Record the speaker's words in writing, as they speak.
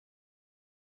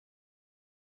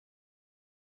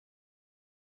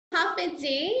Hapa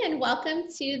day and welcome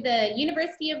to the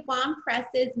University of Guam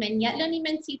Press's Mañe'lon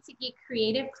Mantitige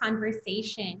Creative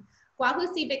Conversation.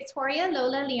 Guahusi Victoria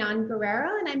Lola Leon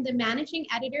Guerrero, and I'm the managing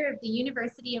editor of the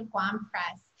University of Guam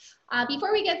Press.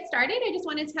 Before we get started, I just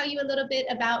want to tell you a little bit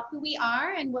about who we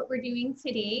are and what we're doing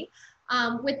today.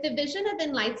 With the vision of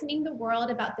enlightening the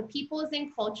world about the peoples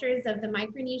and cultures of the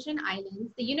Micronesian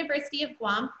islands, the University of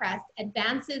Guam Press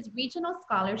advances regional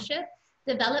scholarship,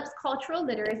 develops cultural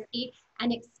literacy,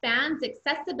 and expands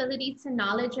accessibility to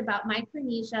knowledge about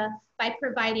Micronesia by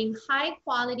providing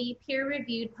high-quality,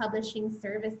 peer-reviewed publishing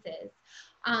services.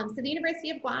 So the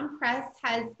University of Guam Press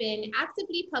has been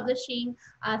actively publishing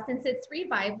since its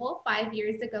revival 5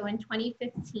 years ago in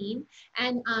 2015.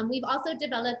 And we've also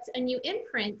developed a new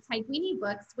imprint, Taiguini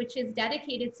Books, which is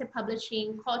dedicated to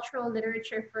publishing cultural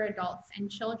literature for adults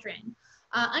and children.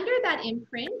 Under that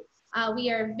imprint, we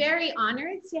are very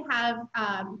honored to have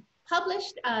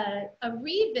published a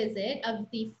revisit of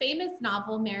the famous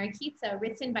novel Mariquita,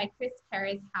 written by Chris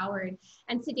Perez Howard.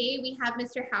 And today we have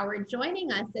Mr. Howard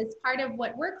joining us as part of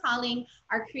what we're calling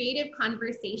our creative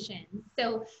conversations.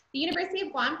 So the University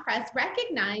of Guam Press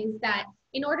recognized that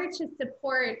in order to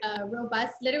support a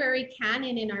robust literary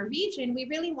canon in our region, we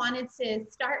really wanted to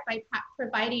start by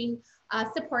providing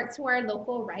support to our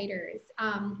local writers.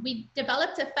 We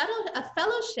developed a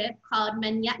fellowship called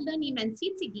Mañe'lon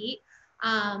Mantitige,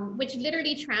 which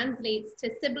literally translates to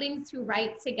siblings who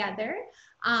write together.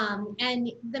 And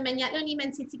the Mañe'lon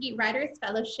Mantitige Writers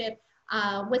Fellowship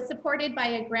was supported by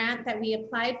a grant that we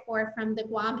applied for from the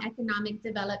Guam Economic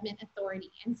Development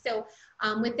Authority. And so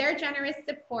with their generous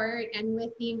support and with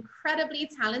the incredibly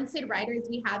talented writers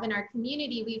we have in our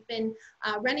community, we've been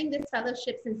running this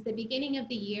fellowship since the beginning of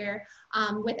the year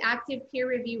with active peer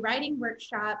review writing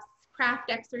workshops, craft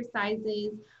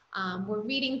exercises. We're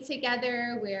reading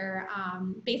together. We're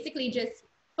basically just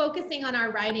focusing on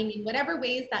our writing in whatever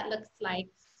ways that looks like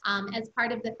as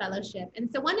part of the fellowship. And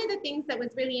so one of the things that was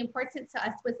really important to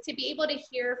us was to be able to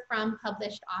hear from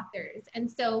published authors. And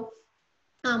so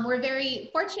we're very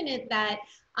fortunate that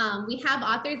we have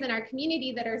authors in our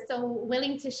community that are so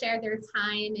willing to share their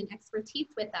time and expertise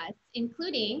with us,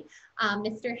 including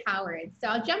Mr. Howard. So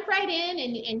I'll jump right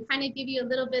in and kind of give you a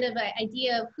little bit of an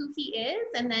idea of who he is,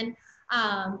 and then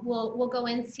we'll go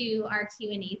into our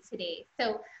Q&A today.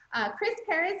 So Chris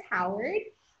Perez Howard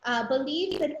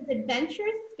believes that his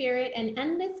adventurous spirit and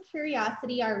endless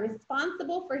curiosity are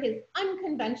responsible for his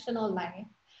unconventional life.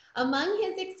 Among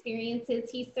his experiences,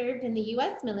 he served in the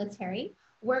US military,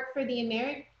 worked for the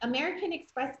American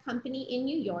Express Company in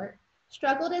New York,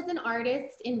 struggled as an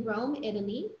artist in Rome,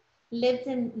 Italy, lived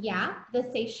in Yap, the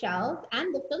Seychelles,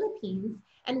 and the Philippines,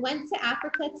 and went to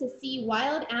Africa to see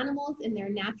wild animals in their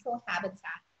natural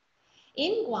habitat.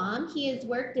 In Guam, he has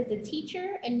worked as a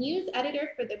teacher, a news editor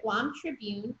for the Guam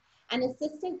Tribune, an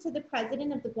assistant to the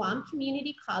president of the Guam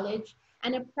Community College,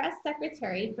 and a press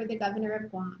secretary for the Governor of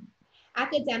Guam.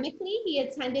 Academically, he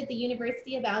attended the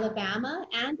University of Alabama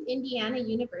and Indiana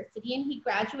University, and he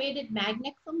graduated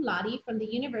magna cum laude from the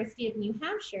University of New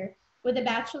Hampshire with a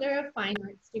Bachelor of Fine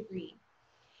Arts degree.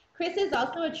 Chris is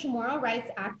also a CHamoru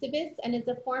rights activist and is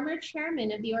a former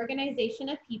chairman of the Organization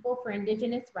of People for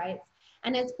Indigenous Rights,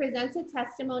 and has presented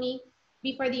testimony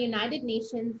before the United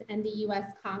Nations and the US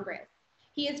Congress.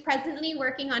 He is presently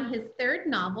working on his third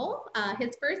novel.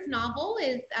 His first novel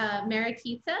is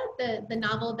Mariquita, the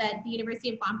novel that the University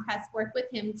of Guam Press worked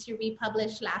with him to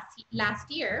republish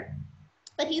last year.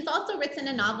 But he's also written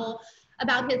a novel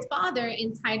about his father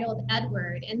entitled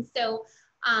Edward. And so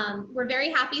we're very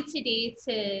happy today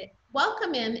to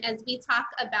welcome him as we talk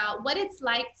about what it's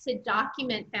like to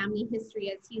document family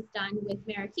history, as he's done with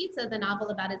Mariquita, the novel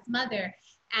about his mother,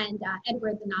 and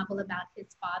Edward, the novel about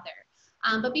his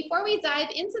father. But before we dive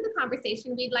into the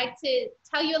conversation, we'd like to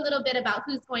tell you a little bit about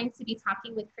who's going to be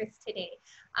talking with Chris today.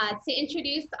 To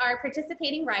introduce our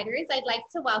participating writers, I'd like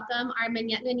to welcome our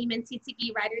Mañe'lon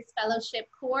Mantitige Writers Fellowship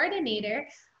Coordinator,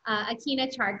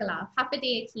 Akina Chargala. Hapa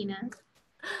day, Akina.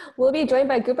 We'll be joined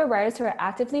by a group of writers who are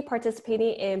actively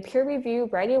participating in peer review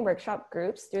writing workshop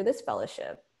groups through this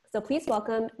fellowship. So please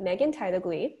welcome Megan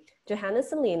Tidegly, Johanna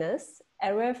Salinas,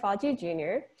 Edward Fauci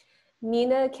Jr.,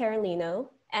 Nina Carolino,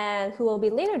 and who will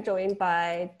be later joined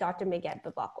by Dr. Megat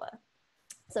Babakwa.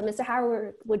 So Mr.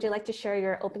 Howard, would you like to share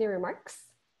your opening remarks?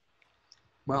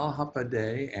 Well, Hapa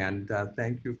day, and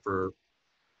thank you for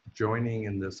joining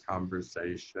in this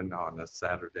conversation on a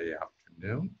Saturday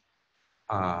afternoon.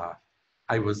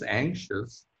 I was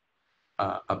anxious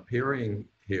appearing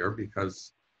here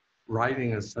because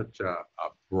writing is such a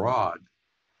broad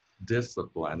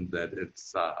discipline that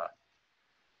it's,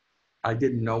 I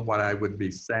didn't know what I would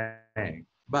be saying.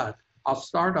 But I'll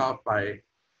start off by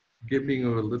giving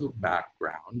you a little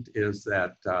background is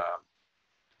that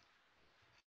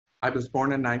I was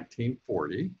born in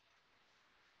 1940,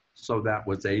 so that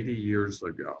was 80 years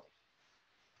ago.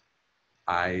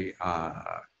 I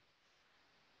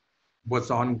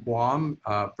was on Guam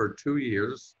for 2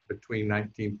 years between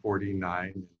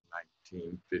 1949 and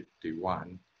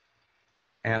 1951.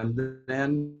 And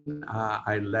then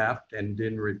I left and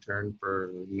didn't return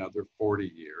for another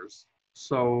 40 years.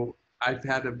 So I've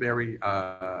had a very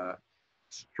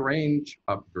strange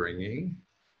upbringing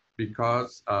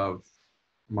because of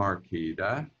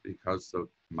Mariquita, because of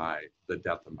the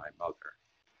death of my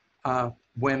mother.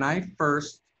 When I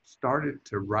first started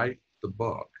to write the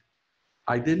book,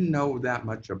 I didn't know that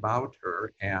much about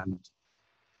her, and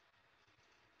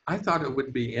I thought it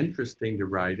would be interesting to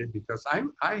write it because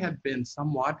I had been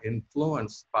somewhat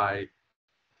influenced by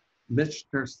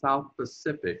Mr. South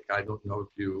Pacific. I don't know if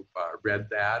you've read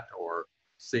that or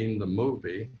seen the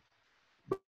movie,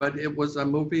 but it was a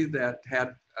movie that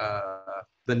had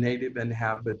the native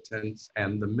inhabitants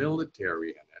and the military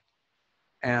in it.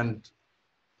 And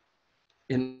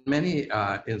in many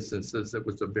instances, it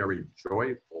was a very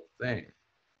joyful thing.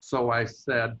 So I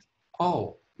said,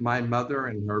 oh, my mother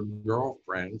and her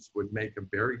girlfriends would make a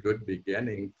very good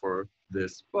beginning for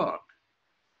this book.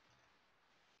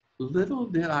 Little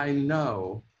did I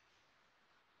know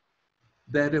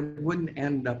that it wouldn't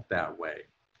end up that way.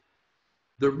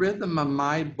 The rhythm of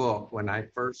my book when I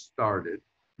first started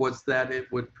was that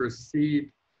it would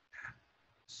proceed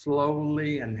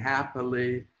slowly and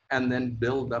happily and then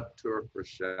build up to a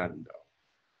crescendo.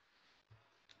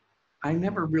 I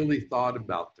never really thought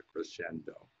about the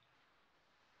crescendo.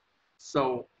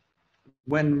 So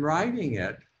when writing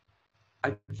it,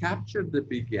 I captured the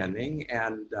beginning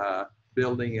and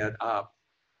building it up.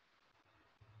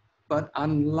 But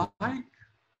unlike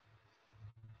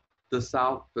the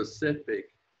South Pacific,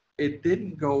 it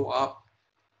didn't go up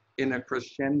in a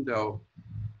crescendo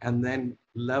and then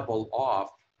level off.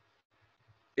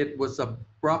 It was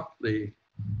abruptly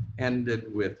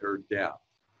ended with her death.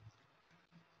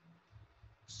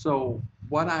 So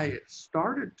what I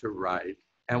started to write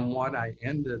and what I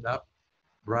ended up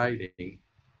writing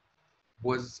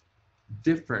was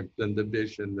different than the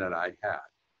vision that I had.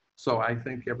 So I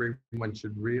think everyone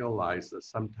should realize that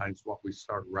sometimes what we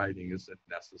start writing isn't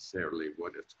necessarily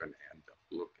what it's going to end up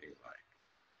looking like.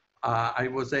 I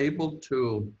was able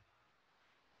to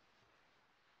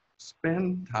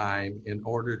spend time in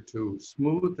order to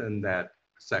smoothen that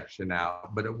section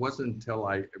out, but it wasn't until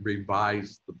I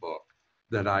revised the book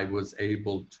that I was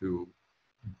able to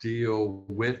deal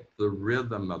with the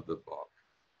rhythm of the book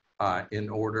in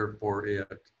order for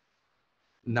it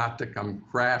not to come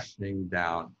crashing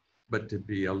down, but to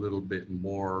be a little bit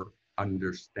more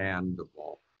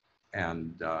understandable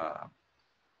and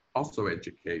also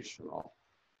educational.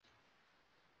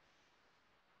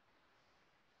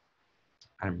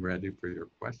 I'm ready for your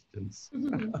questions.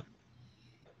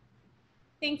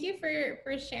 Thank you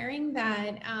for sharing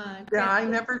that. Yeah, I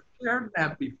never shared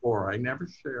that before. I never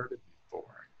shared it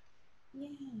before. Yeah.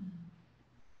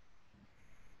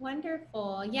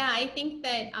 Wonderful. Yeah, I think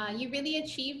that you really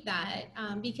achieved that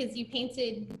because you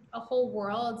painted a whole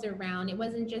world around. It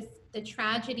wasn't just the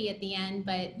tragedy at the end,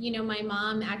 but you know, my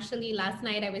mom actually last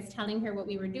night I was telling her what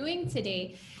we were doing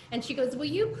today, and she goes, "Will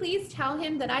you please tell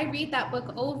him that I read that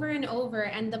book over and over,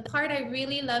 and the part I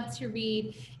really love to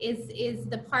read is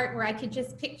the part where I could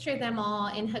just picture them all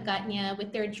in Hagåtña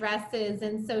with their dresses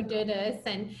and sodudas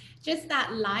and just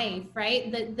that life, right?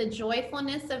 The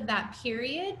joyfulness of that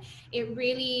period. It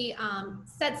really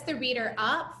sets the reader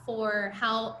up for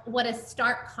what a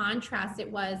stark contrast it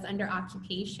was under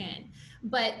occupation.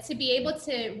 But to be able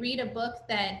to read a book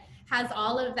that has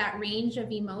all of that range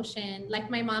of emotion,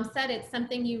 like my mom said, it's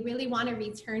something you really want to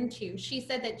return to. She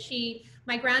said that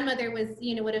my grandmother was,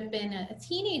 would have been a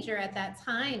teenager at that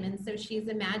time. And so she's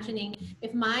imagining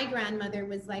if my grandmother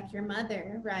was like your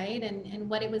mother, right? And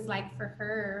what it was like for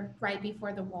her right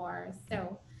before the war.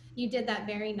 So you did that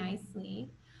very nicely.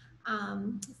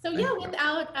 So yeah,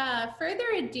 without further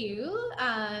ado,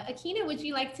 Akina, would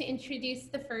you like to introduce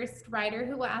the first writer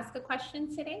who will ask a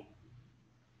question today?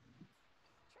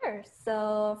 Sure.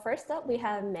 So first up, we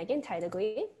have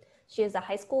Mantitige. She is a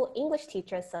high school English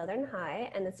teacher at Southern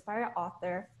High and inspired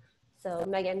author. So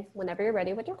Megan, whenever you're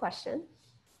ready with your question.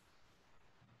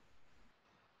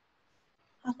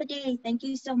 Half a day. Thank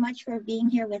you so much for being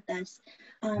here with us.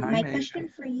 My question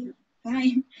for you.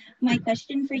 Hi. My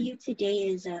question for you today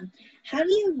is, how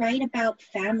do you write about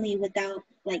family without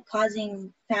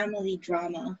causing family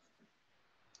drama?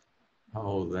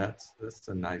 Oh, that's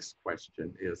a nice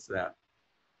question. Is that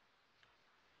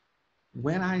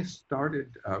when I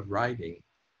started writing,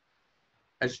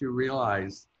 as you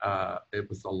realize, it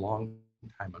was a long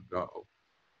time ago.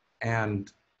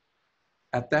 And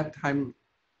at that time,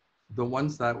 the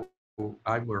ones that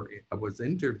I was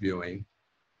interviewing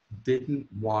didn't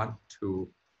want to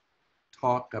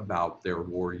talk about their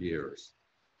war years.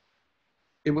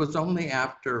 It was only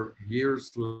after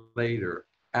years later,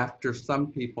 after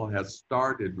some people had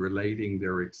started relating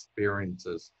their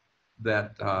experiences,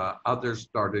 that others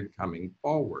started coming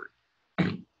forward.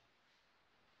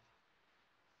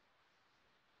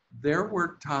 There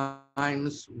were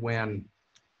times when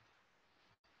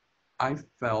I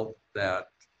felt that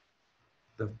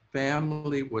the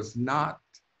family was not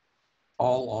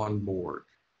all on board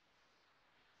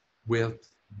with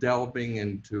delving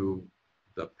into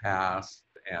the past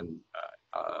and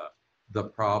the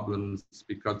problems,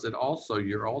 because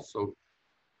you're also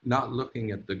not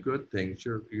looking at the good things.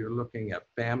 You're looking at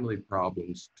family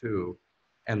problems too,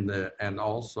 and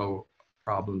also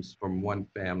problems from one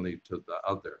family to the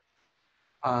other.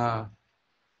 I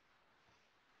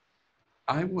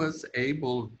was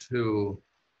able to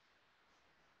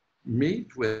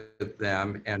meet with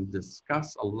them and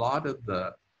discuss a lot of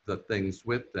the things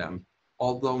with them,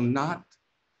 although not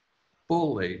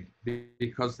fully,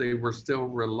 because they were still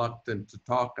reluctant to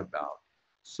talk about.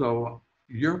 So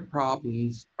your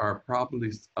problems are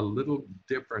probably a little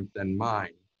different than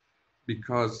mine,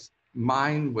 because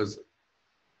mine was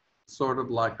sort of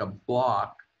like a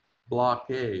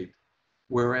blockade,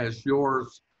 whereas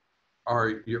yours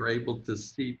you're able to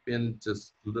seep into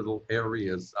little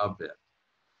areas of it.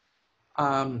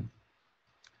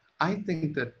 I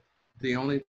think that the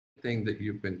only thing that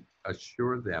you can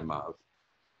assure them of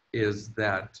is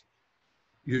that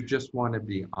you just want to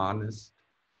be honest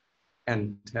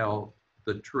and tell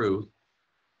the truth,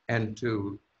 and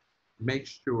to make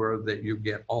sure that you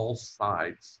get all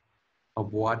sides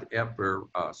of whatever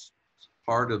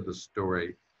part of the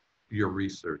story you're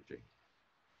researching.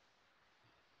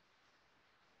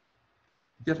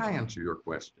 Did I answer your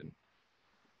question?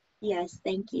 Yes,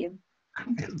 thank you.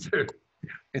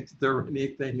 Is there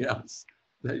anything else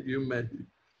that you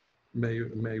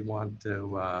may want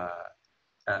to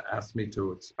ask me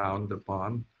to expound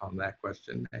upon on that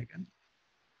question, Megan?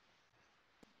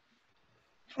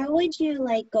 How would you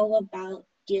go about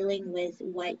dealing with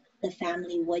what the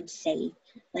family would say,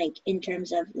 in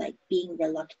terms of being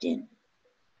reluctant?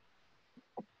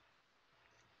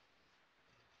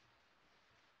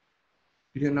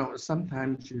 You know,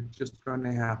 sometimes you're just going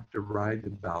to have to write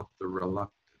about the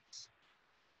reluctance.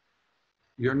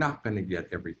 You're not going to get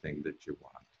everything that you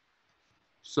want.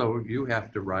 So you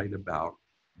have to write about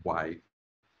why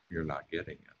you're not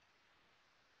getting it.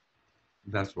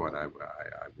 That's what I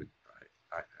would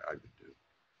do.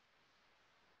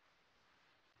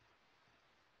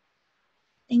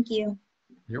 Thank you.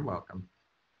 You're welcome.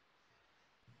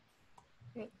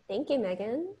 Great. Thank you,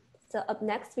 Megan. So up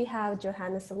next, we have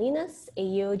Johanna Salinas, a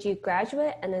UOG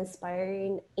graduate and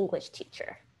inspiring English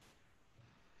teacher.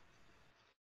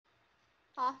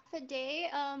 Half a day,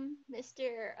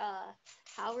 Mr.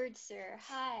 Howard, sir.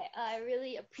 Hi, I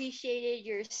really appreciated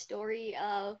your story.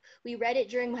 We read it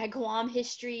during my Guam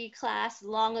history class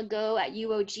long ago at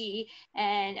UOG,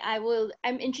 and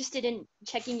I'm interested in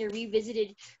checking your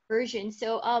revisited version.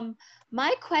 So,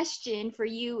 my question for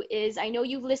you is, I know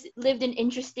you've lived an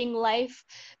interesting life,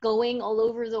 going all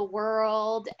over the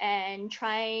world and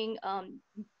trying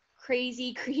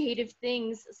crazy creative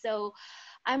things. So,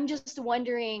 I'm just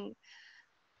wondering,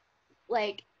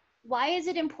 why is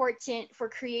it important for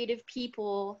creative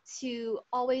people to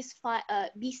always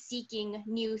be seeking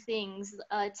new things,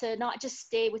 to not just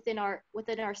stay within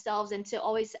ourselves, and to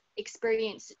always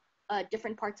experience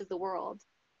different parts of the world?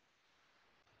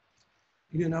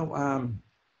 You know,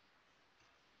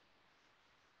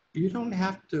 you don't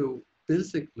have to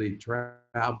physically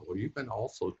travel. You can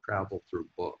also travel through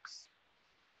books.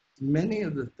 Many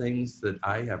of the things that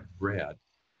I have read,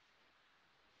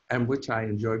 and which I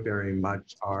enjoy very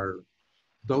much, are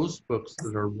those books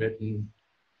that are written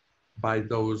by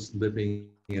those living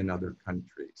in other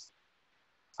countries.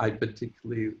 I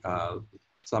particularly,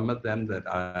 some of them that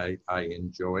I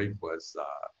enjoyed was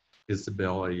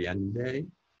Isabel Allende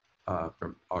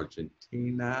from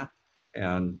Argentina,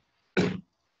 and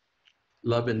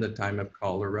Love in the Time of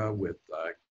Cholera with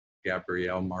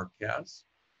Gabriel Marquez.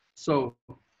 So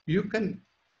you can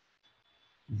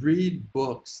read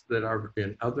books that are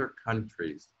in other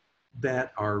countries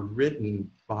that are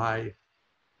written by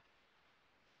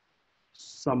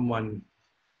someone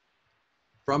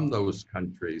from those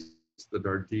countries that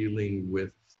are dealing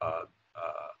with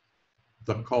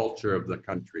the culture of the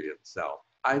country itself.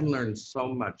 I learned so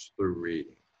much through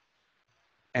reading.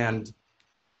 And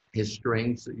his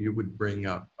strengths that you would bring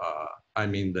up, I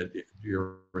mean, that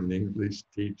you're an English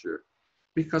teacher,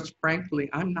 because frankly,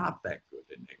 I'm not that good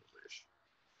in English.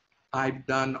 I've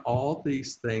done all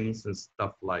these things and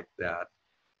stuff like that.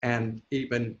 And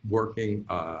even working,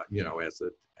 you know, as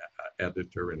an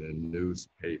editor in a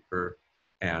newspaper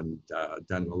and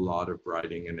done a lot of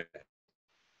writing in it.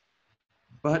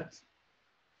 But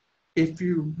if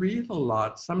you read a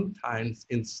lot, sometimes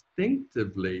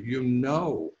instinctively, you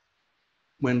know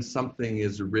when something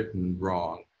is written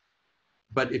wrong.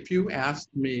 But if you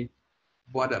asked me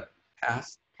what a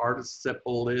past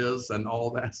participle is and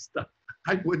all that stuff,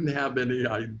 I wouldn't have any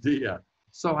idea.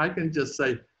 So I can just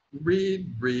say,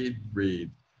 read, read,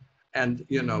 read. And,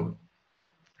 you know,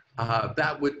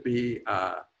 that would be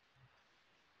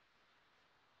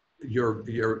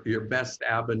your best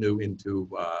avenue into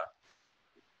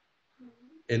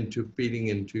feeding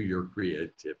into your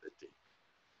creativity.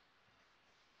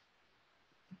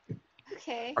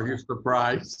 Okay. Are you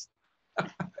surprised?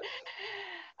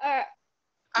 Yeah,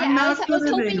 I'm not good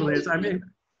at English. I mean,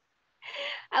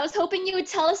 I was hoping you would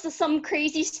tell us some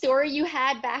crazy story you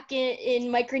had back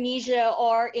in Micronesia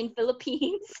or in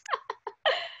Philippines.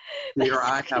 here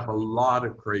I have a lot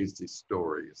of crazy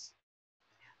stories.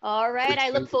 All right, I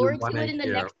look forward to it in the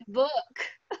next book.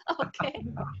 Okay.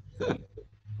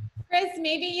 Chris,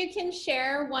 maybe you can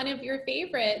share one of your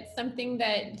favorites, something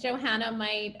that Johanna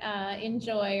might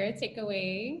enjoy or take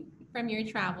away from your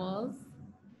travels.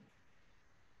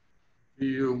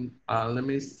 Let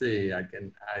me see,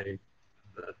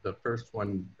 the first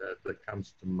one that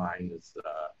comes to mind is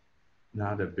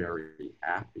not a very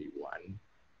happy one.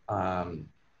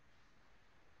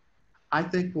 I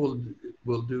think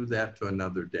we'll do that to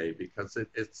another day because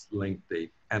it's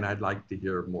lengthy and I'd like to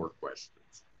hear more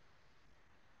questions.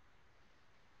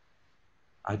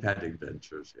 I've had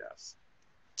adventures, yes.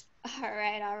 All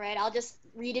right, all right. I'll just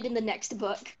read it in the next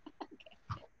book.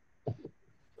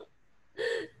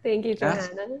 Thank you,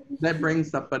 Johanna. That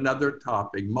brings up another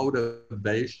topic,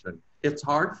 motivation. It's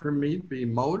hard for me to be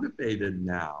motivated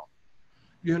now.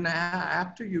 You know,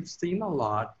 after you've seen a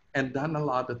lot and done a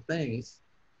lot of things,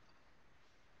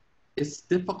 it's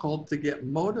difficult to get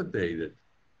motivated.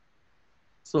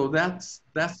 So that's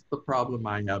the problem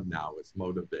I have now is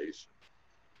motivation.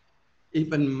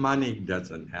 Even money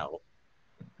doesn't help.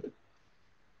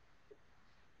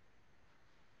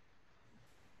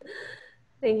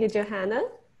 Thank you, Johanna.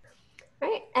 All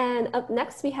right, and up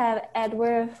next we have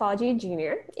Edward Fauji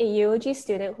Jr., a UOG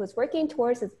student who's working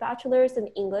towards his bachelor's in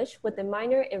English with a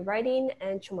minor in writing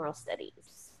and CHamoru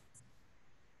studies.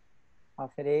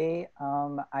 Today,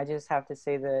 I just have to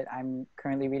say that I'm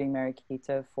currently reading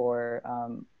Mariquita for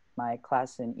my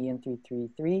class in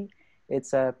EM333.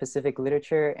 It's Pacific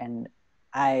literature, and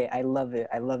I love it.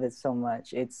 I love it so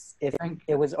much. It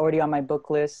was already on my book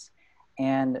list,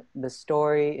 and the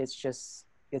story is just,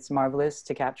 it's marvelous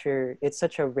to capture. It's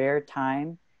such a rare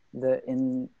time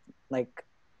to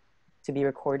be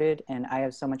recorded, and I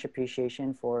have so much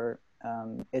appreciation for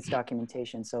its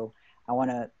documentation. So I want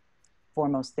to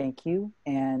foremost thank you,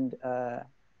 and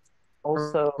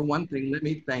also for one thing, let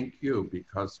me thank you,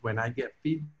 because when I get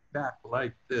feedback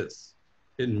like this,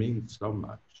 it means so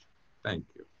much. Thank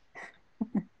you.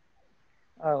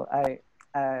 Oh,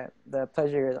 the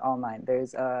pleasure is all mine.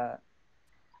 There's I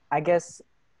guess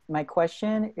my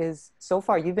question is, so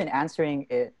far you've been answering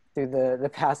it through the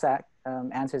past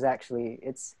answers. Actually,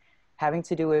 it's having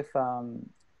to do with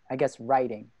I guess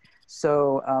writing.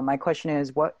 So my question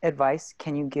is, what advice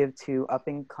can you give to up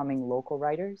and coming local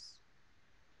writers?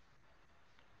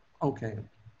 Okay.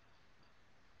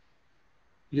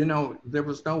 You know, there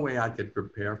was no way I could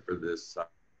prepare for this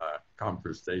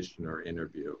conversation or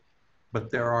interview, but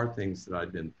there are things that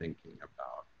I've been thinking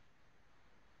about.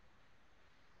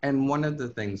 And one of the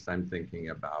things I'm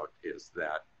thinking about is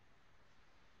that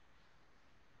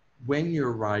when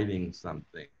you're writing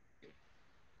something,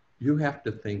 you have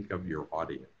to think of your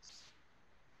audience.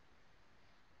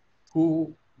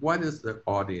 What is the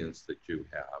audience that you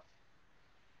have?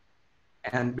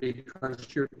 And because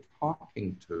you're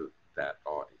talking to that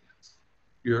audience,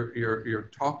 you're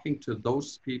talking to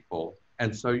those people,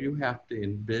 and so you have to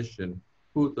envision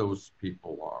who those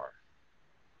people are.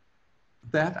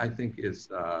 That, I think, is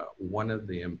one of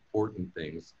the important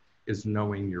things, is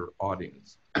knowing your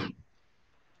audience.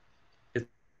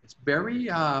 It's very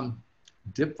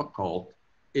difficult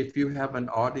if you have an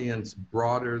audience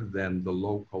broader than the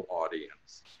local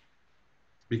audience,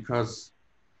 because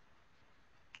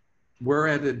we're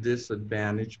at a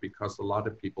disadvantage because a lot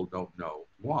of people don't know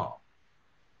Guam.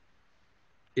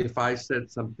 If I said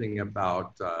something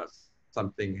about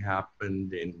something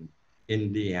happened in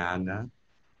Indiana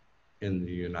in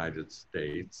the United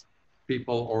States,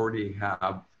 people already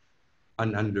have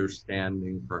an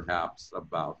understanding perhaps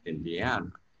about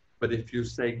Indiana. But if you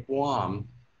say Guam,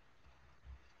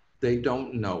 they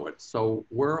don't know it. So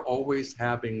we're always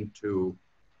having to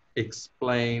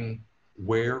explain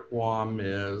where Guam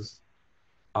is,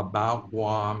 about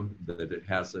Guam, that it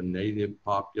has a native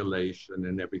population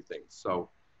and everything. So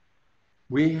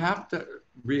we have to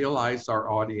realize our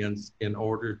audience in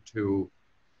order to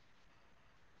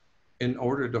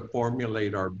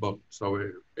formulate our book so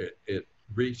it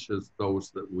reaches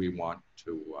those that we want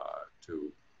to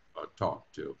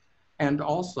talk to. And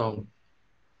also,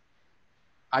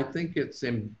 I think it's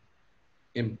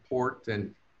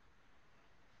important,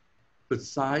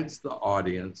 besides the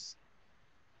audience,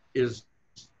 is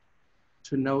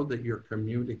to know that you're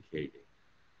communicating.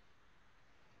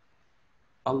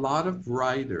 A lot of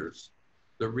writers,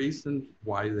 the reason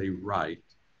why they write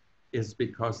is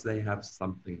because they have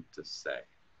something to say.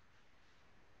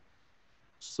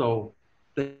 So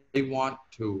they want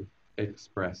to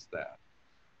express that.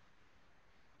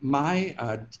 My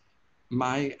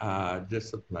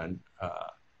discipline,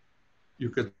 you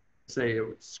could say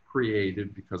it's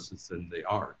creative because it's in the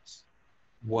arts,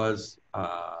 was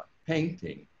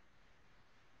painting.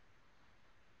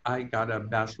 I got a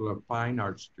Bachelor of Fine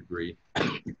Arts degree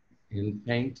in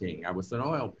painting. I was an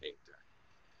oil painter.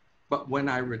 But when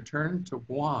I returned to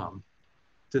Guam,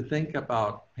 to think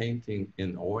about painting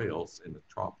in oils in a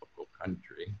tropical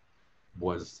country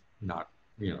was not,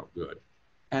 good.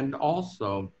 And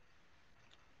also,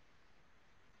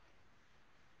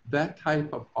 that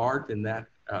type of art in that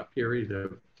period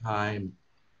of time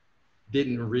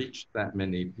didn't reach that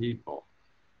many people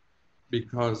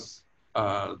because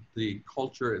the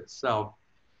culture itself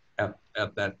at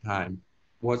that time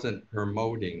wasn't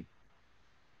promoting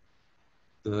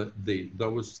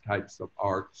those types of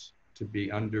arts to be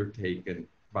undertaken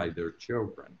by their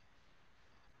children.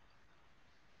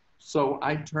 So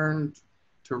I turned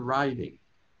to writing.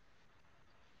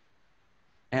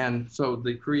 And so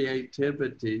the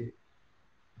creativity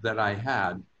that I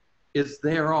had is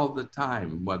there all the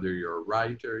time, whether you're a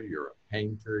writer, you're a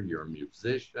painter, you're a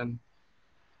musician.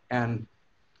 And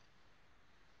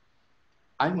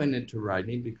I went into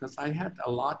writing because I had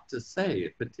a lot to say,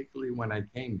 particularly when I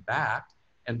came back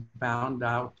and found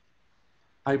out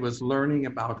I was learning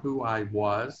about who I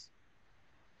was,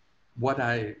 what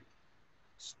I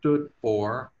stood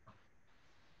for,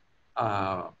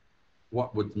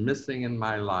 what was missing in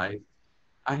my life.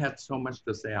 I had so much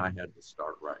to say I had to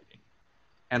start writing.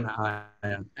 And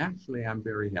I'm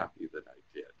very happy that I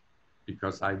did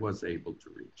because I was able to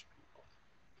reach people.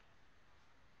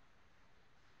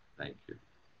 Thank you.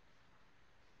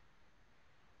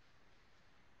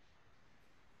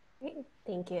 Great.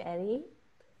 Thank you, Eddie.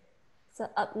 So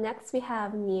up next, we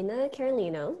have Nina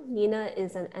Carolino. Nina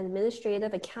is an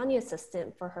administrative accounting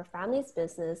assistant for her family's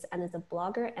business and is a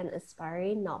blogger and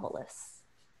aspiring novelist.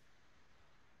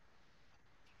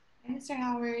 Hi, Mr.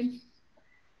 Howard.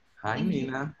 Hi,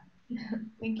 Nina.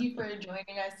 Thank you for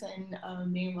joining us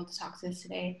and being able to talk to us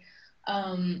today.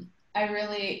 The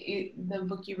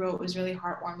book you wrote was really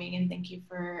heartwarming, and thank you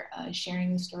for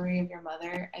sharing the story of your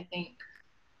mother. I think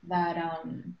that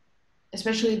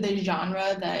especially the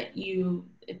genre that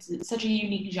it's such a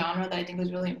unique genre that I think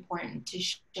was really important to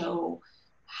show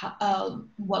how,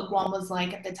 what Guam was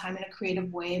like at the time in a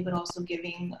creative way, but also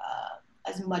giving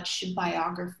as much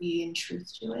biography and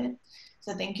truth to it.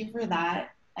 So thank you for that.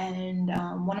 And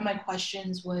one of my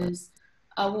questions was,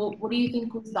 what do you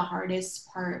think was the hardest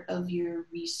part of your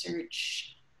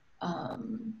research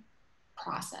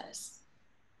process?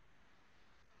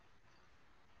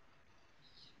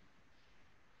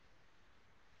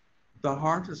 The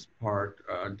hardest part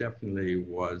definitely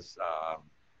was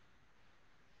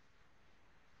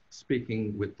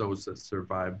speaking with those that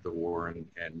survived the war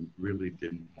and really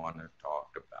didn't want to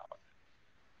talk about it.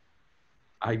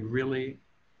 I really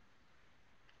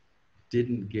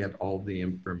didn't get all the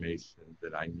information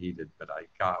that I needed, but I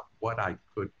got what I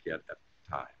could get at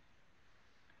the time.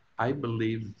 I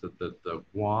believe that the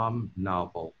Guam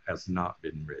novel has not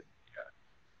been written yet.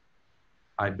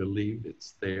 I believe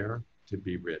it's there to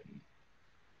be written.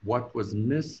 What was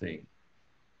missing,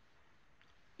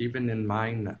 even in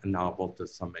my novel to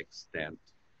some extent,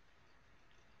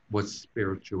 was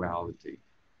spirituality,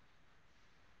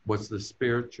 was the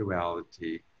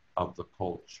spirituality of the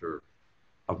culture,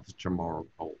 of the CHamoru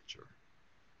culture.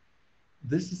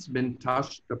 This has been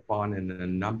touched upon in a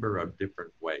number of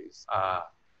different ways.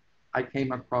 I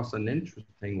came across an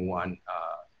interesting one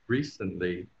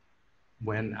recently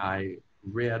when I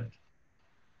read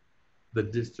the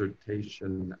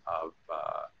dissertation of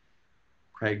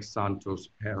Craig Santos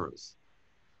Perez.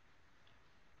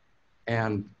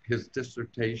 And his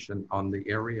dissertation on the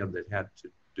area that had to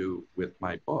do with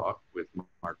my book, with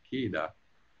Mariquita,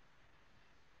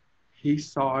 he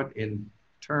saw it in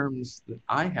terms that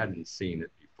I hadn't seen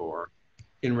it before,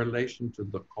 in relation to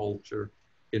the culture,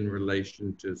 in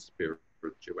relation to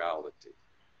spirituality.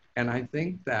 And I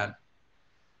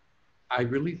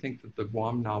really think that the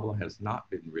Guam novel has not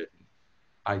been written.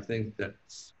 I think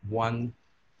that's one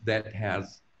that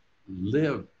has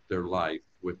lived their life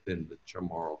within the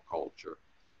CHamoru culture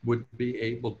would be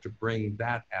able to bring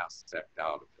that aspect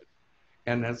out of it.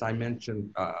 And as I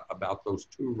mentioned about those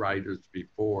two writers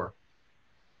before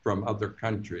from other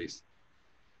countries,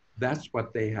 that's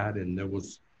what they had in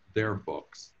their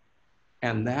books.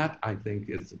 And that, I think,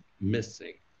 is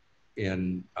missing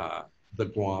in the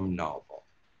Guam novel.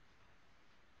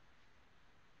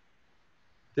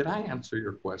 Did I answer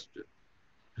your question?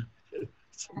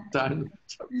 Sometimes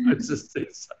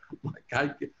it's like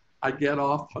I get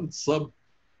off on some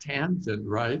tangent,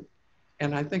 right?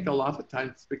 And I think a lot of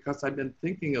times because I've been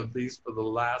thinking of these for the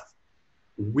last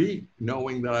week,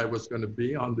 knowing that I was going to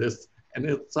be on this, and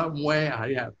in some way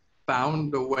I have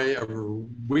found a way of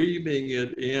weaving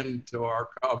it into our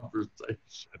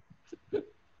conversation.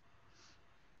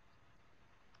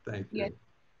 Thank you. Yeah,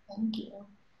 thank you.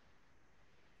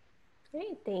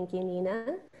 Great, thank you,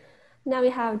 Nina. Now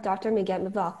we have Dr. Miguel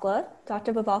Vivacqua.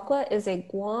 Dr. Vivacqua is a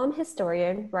Guam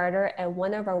historian, writer, and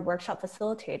one of our workshop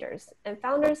facilitators and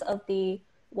founders of the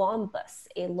Guam Bus,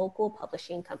 a local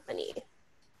publishing company.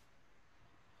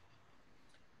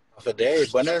 Afterday,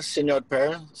 buenas, Senor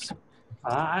Perez.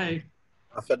 Hi.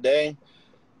 Afterday.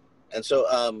 And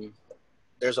so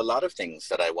there's a lot of things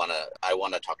that I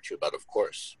wanna talk to you about, of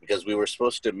course, because we were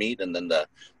supposed to meet and then the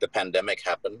pandemic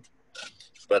happened.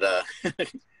 But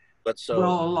but so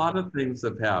well, a lot of things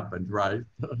have happened, right?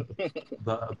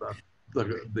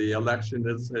 the election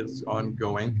is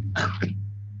ongoing.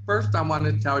 First, I want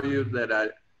to tell you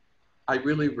that I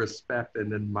really respect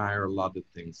and admire a lot of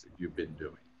things that you've been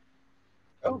doing.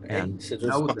 Okay. And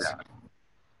know that.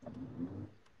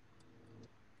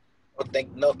 Well,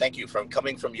 thank you.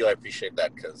 Coming from you, I appreciate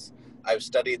that, because I've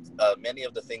studied many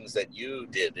of the things that you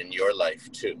did in your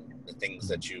life too, the things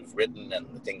that you've written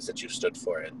and the things that you've stood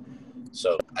for it.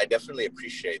 So I definitely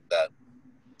appreciate that.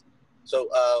 So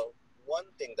one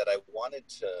thing that I wanted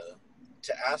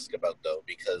to ask about though,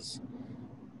 because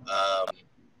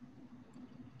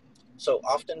so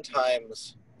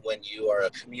oftentimes when you are a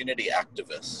community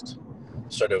activist,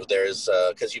 sort of there's,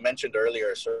 because you mentioned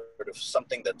earlier sort of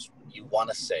something that you want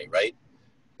to say, right?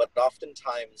 But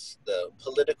oftentimes the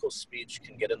political speech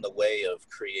can get in the way of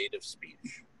creative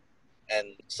speech.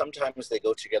 And sometimes they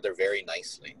go together very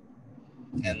nicely.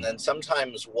 And then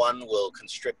sometimes one will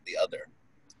constrict the other.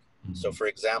 So for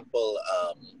example,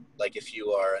 like if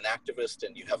you are an activist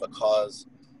and you have a cause,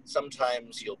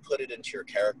 sometimes you'll put it into your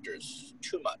characters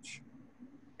too much,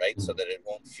 right? So that it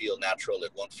won't feel natural,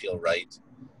 it won't feel right.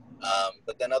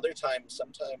 But then other times,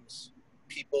 sometimes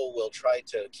people will try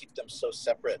to keep them so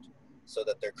separate so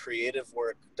that their creative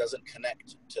work doesn't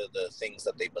connect to the things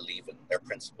that they believe in, their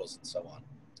principles and so on.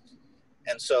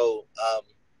 And so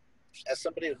as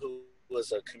somebody who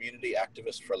was a community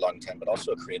activist for a long time, but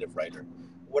also a creative writer,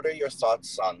 what are your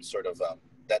thoughts on sort of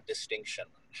that distinction,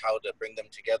 how to bring them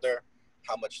together,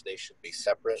 how much they should be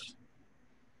separate?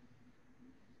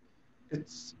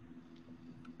 It's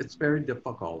very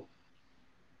difficult.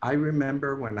 I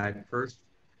remember when I first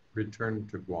returned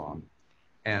to Guam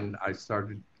and I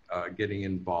started getting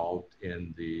involved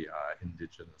in the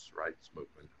Indigenous Rights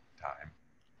movement at the time.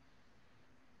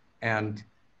 And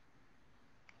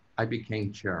I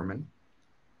became chairman.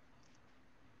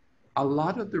 A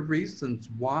lot of the reasons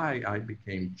why I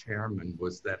became chairman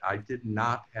was that I did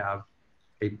not have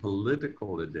a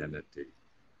political identity.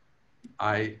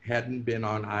 I hadn't been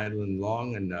on island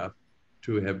long enough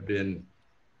to have been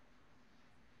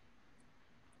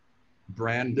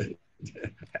branded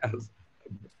as,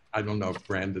 I don't know if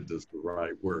branded is the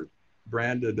right word,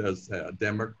 branded as a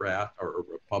Democrat or a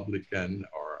Republican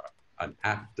or an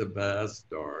activist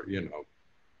or, you know,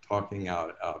 talking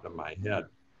out of my head.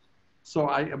 So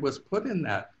I was put in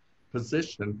that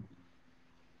position,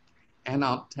 and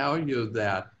I'll tell you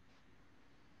that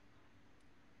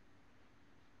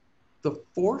the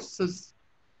forces,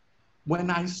 when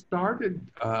I started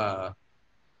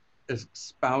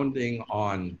expounding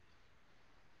on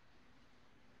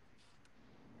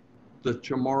the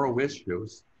CHamoru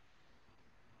issues,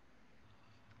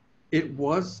 it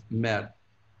was met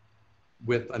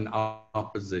with an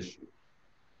opposition.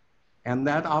 And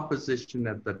that opposition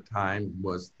at the time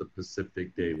was the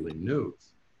Pacific Daily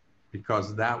News,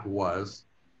 because that was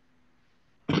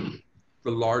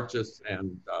the largest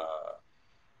and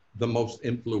the most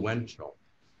influential.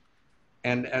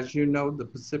 And as you know, the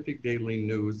Pacific Daily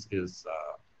News is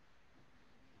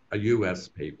a US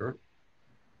paper.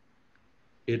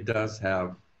 It does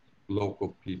have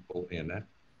local people in it.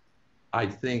 I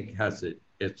think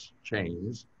it's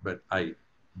changed, but I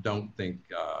don't think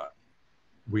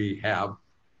we have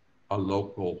a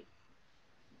local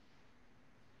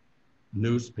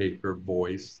newspaper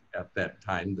voice at that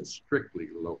time, the strictly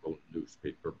local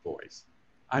newspaper voice.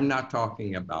 I'm not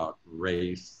talking about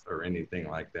race or anything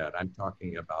like that. I'm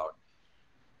talking about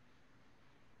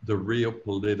the real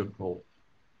political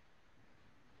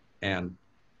and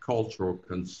cultural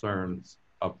concerns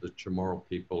of the Chamorro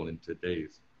people in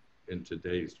today's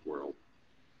world.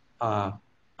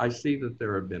 I see that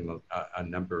there have been a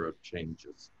number of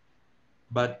changes,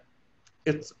 but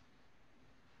it's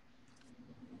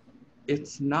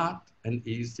not an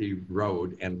easy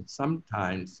road, and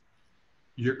sometimes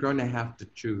you're going to have to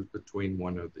choose between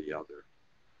one or the other.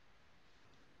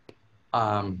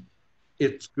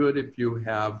 It's good if you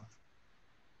have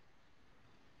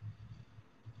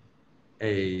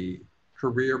a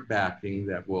career backing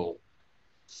that will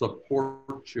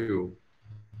support you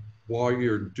while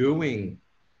you're doing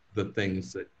the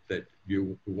things that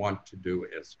you want to do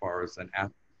as far as an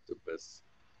activist.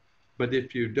 But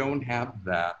if you don't have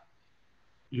that,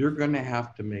 you're going to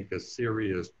have to make a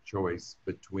serious choice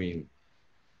between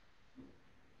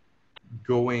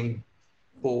going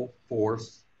full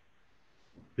force,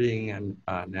 being an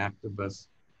activist,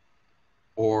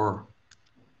 or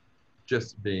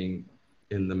just being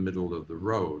in the middle of the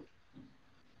road.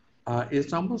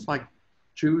 It's almost like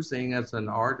choosing as an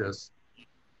artist,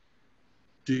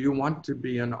 do you want to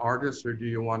be an artist or do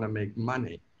you want to make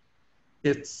money?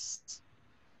 There's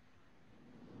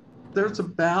a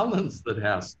balance that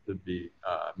has to be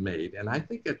made. And I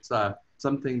think it's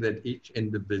something that each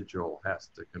individual has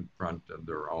to confront on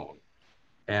their own,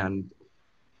 and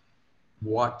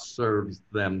what serves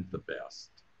them the best.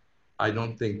 I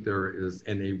don't think there is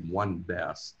any one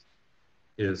best.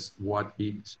 Is what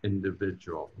each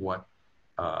individual, what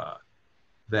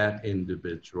that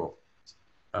individual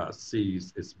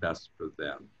sees is best for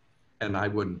them. And I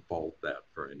wouldn't fault that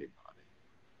for anybody.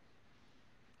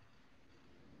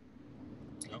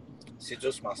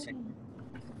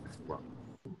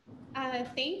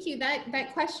 Thank you.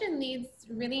 That question leads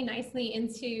really nicely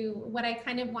into what I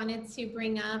kind of wanted to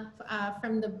bring up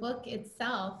from the book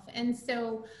itself. And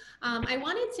so I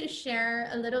wanted to share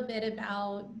a little bit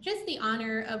about just the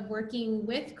honor of working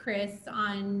with Chris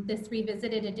on this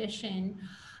revisited edition.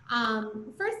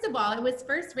 First of all, it was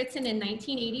first written in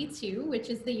 1982, which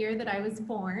is the year that I was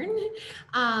born.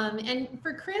 And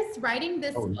for Chris, writing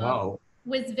this book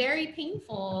was very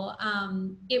painful.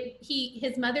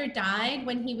 His mother died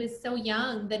when he was so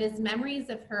young that his memories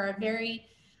of her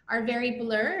are very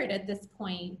blurred at this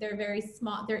point. They're very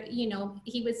small.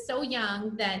 He was so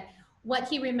young that what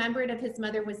he remembered of his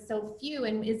mother was so few,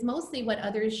 and is mostly what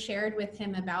others shared with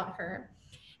him about her.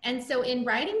 And so in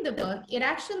writing the book, it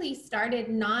actually started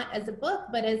not as a book,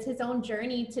 but as his own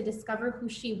journey to discover who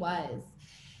she was.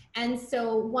 And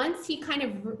so once he kind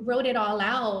of wrote it all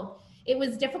out, it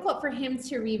was difficult for him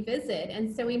to revisit.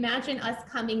 And so imagine us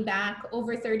coming back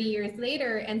over 30 years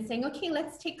later and saying, okay,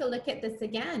 let's take a look at this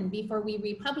again before we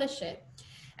republish it.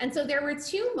 And so there were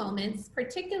two moments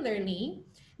particularly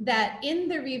that in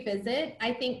the revisit,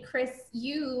 I think, Chris,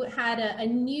 you had a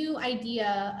new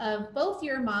idea of both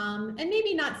your mom and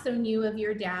maybe not so new of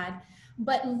your dad,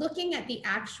 but looking at the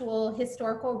actual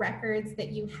historical records that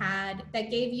you had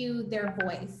that gave you their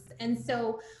voice. And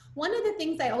so one of the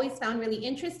things I always found really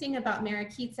interesting about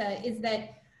Mariquita is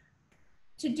that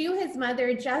to do his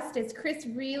mother justice, Chris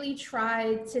really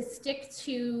tried to stick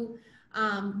to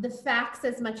the facts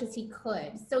as much as he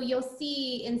could. So you'll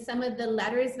see in some of the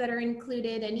letters that are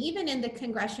included, and even in the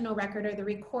congressional record or the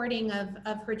recording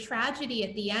of her tragedy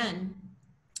at the end,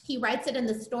 he writes it in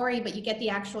the story, but you get the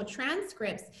actual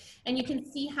transcripts, and you can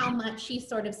see how much he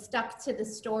sort of stuck to the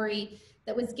story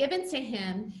that was given to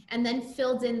him and then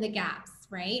filled in the gaps,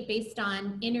 right, based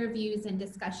on interviews and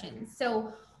discussions.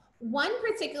 So one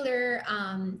particular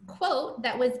quote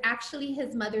that was actually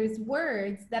his mother's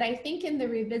words that I think in the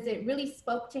revisit really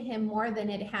spoke to him more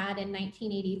than it had in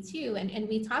 1982, and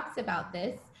we talked about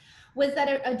this, was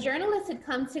that a journalist had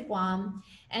come to Guam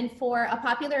and for a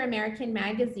popular American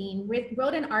magazine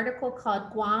wrote an article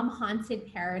called Guam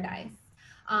Haunted Paradise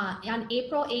on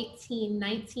April 18,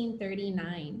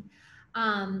 1939.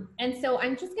 And so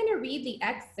I'm just going to read the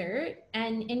excerpt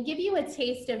and give you a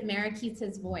taste of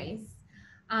Mariquita's voice.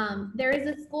 There is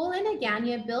a school in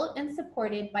Agana built and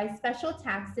supported by special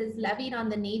taxes levied on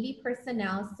the Navy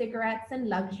personnel, cigarettes, and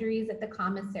luxuries at the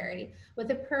commissary,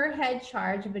 with a per head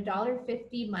charge of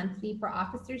 $1.50 monthly for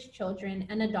officers' children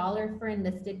and $1 for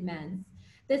enlisted men's.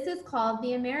 This is called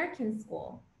the American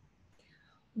School.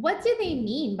 What do they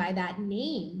mean by that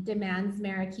name, demands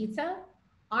Mariquita.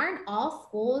 Aren't all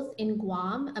schools in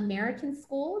Guam American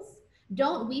schools?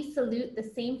 Don't we salute the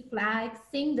same flag,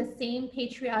 sing the same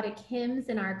patriotic hymns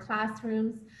in our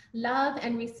classrooms, love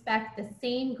and respect the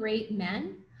same great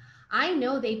men? I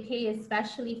know they pay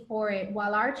especially for it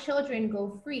while our children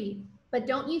go free, but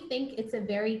don't you think it's a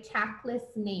very tactless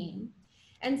name?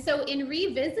 And so in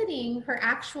revisiting her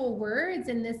actual words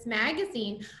in this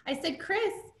magazine, I said,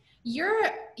 Chris,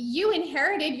 you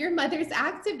inherited your mother's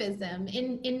activism.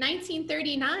 In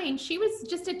 1939, she was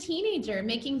just a teenager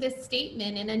making this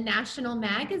statement in a national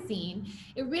magazine.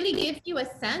 It really gives you a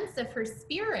sense of her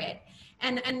spirit.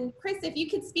 And Chris, if you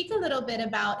could speak a little bit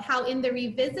about how in the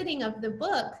revisiting of the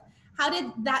book, how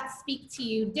did that speak to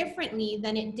you differently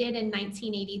than it did in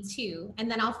 1982? And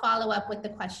then I'll follow up with the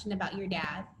question about your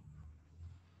dad.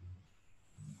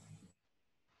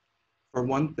 For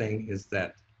one thing is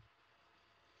that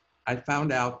I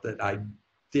found out that I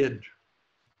did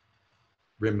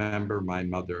remember my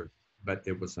mother, but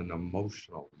it was an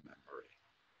emotional memory.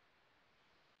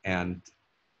 And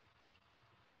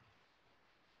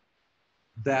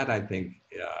that, I think,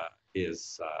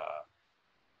 is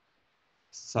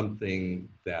something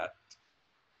that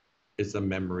is a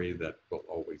memory that will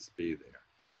always be there,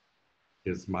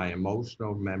 is my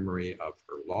emotional memory of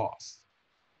her loss,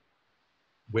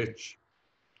 which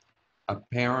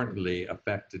apparently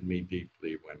affected me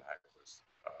deeply when I was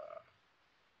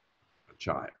a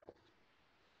child.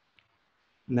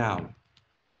 Now,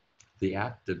 the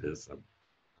activism.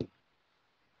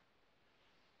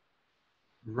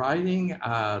 Writing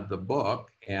the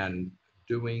book and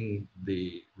doing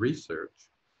the research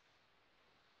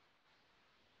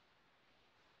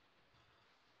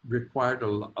required a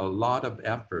lot of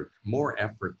effort, more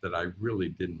effort that I really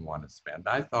didn't want to spend.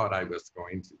 I thought I was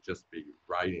going to just be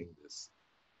writing this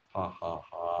ha ha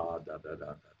ha, da da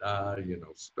da da da, you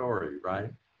know, story,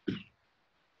 right?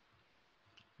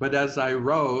 But as I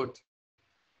wrote,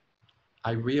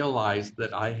 I realized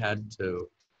that I had to,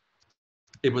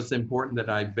 it was important that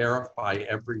I verify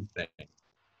everything.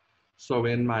 So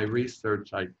in my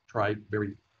research, I tried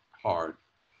very hard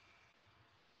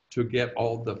to get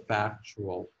all the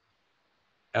factual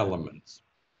elements.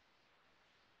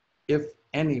 If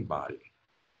anybody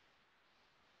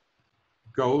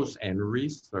goes and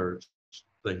researches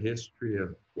the history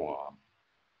of Guam,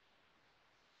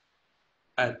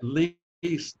 at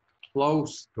least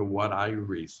close to what I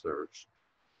researched,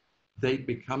 they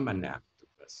become an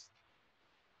activist,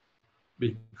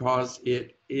 because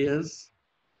it is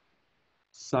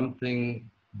something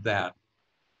that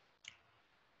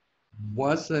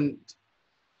wasn't,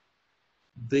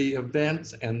 the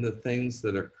events and the things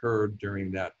that occurred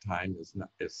during that time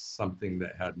is something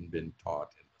that hadn't been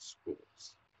taught in the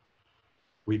schools.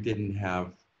 We didn't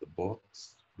have the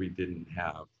books. We didn't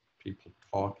have people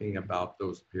talking about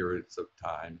those periods of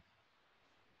time.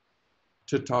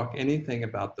 To talk anything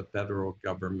about the federal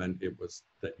government, it was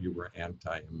that you were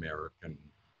anti-American,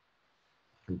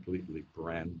 completely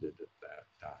branded at that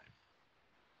time.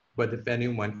 But if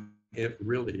anyone, it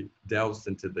really delves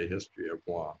into the history of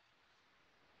Guam,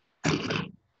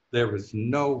 there was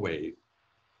no way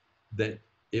that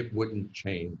it wouldn't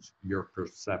change your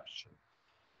perception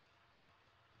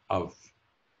of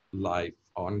life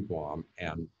on Guam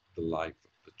and the life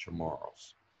of the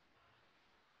CHamoru's.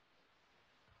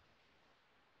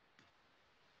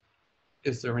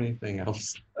 Is there anything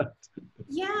else?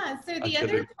 Yeah, so the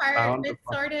other part that's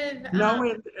sort of...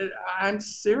 No, I'm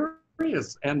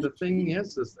serious. And the thing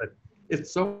is that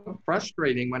it's so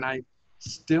frustrating when I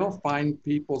still find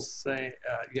people say,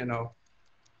 you know,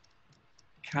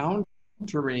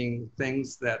 countering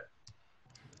things that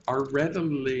are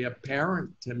readily apparent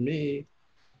to me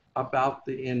about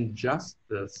the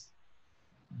injustice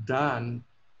done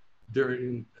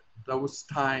during those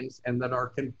times and that are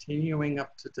continuing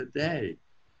up to today.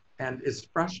 And it's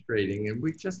frustrating. And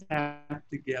we just have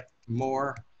to get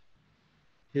more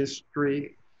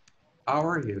history,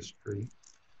 our history,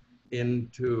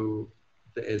 into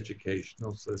the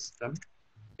educational system,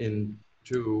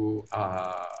 into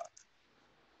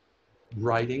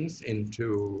writings,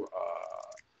 into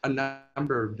a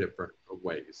number of different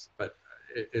ways, but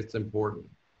it's important.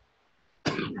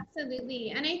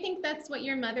 Absolutely. And I think that's what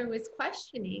your mother was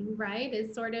questioning, right?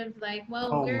 Is sort of like,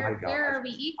 well, Oh my where gosh. are we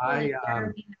equal and where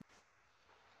are we not?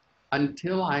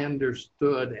 Until I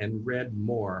understood and read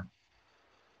more,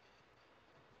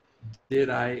 did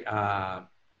I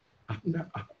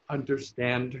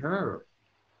understand her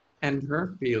and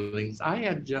her feelings. I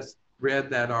had just read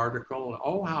that article, and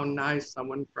oh, how nice,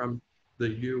 someone from the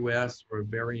US or a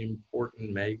very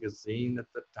important magazine at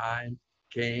the time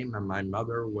came, and my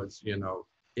mother was, you know,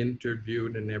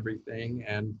 interviewed and everything.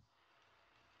 And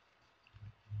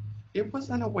it was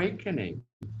an awakening.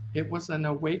 It was an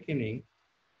awakening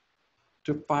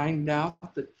to find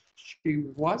out that she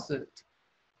wasn't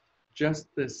just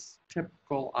this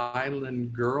typical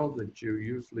island girl that you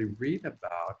usually read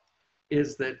about,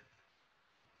 is that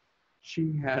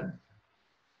she had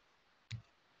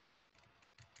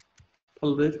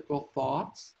political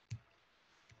thoughts.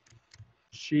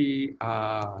 She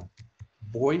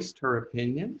voiced her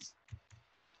opinions.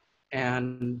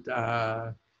 And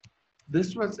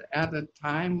this was at a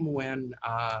time when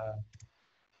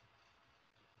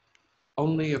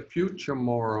only a few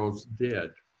CHamoros did.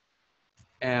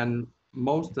 And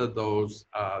most of those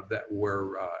that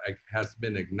were, has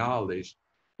been acknowledged,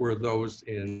 were those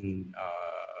in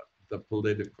the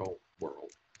political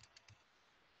world.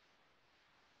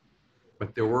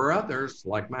 But there were others,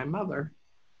 like my mother.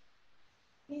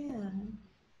 Yeah.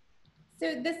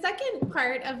 So the second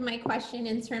part of my question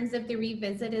in terms of the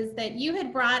revisit is that you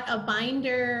had brought a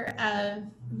binder of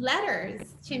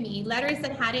letters to me, letters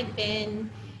that hadn't been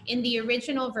in the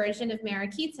original version of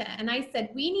Mariquita. And I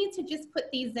said, we need to just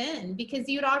put these in because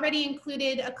you'd already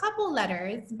included a couple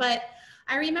letters. But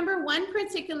I remember one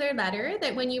particular letter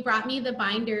that when you brought me the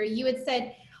binder, you had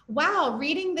said, wow,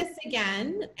 reading this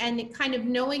again and kind of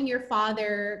knowing your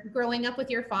father, growing up with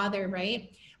your father,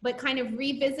 right? But kind of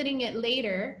revisiting it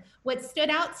later, what stood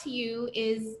out to you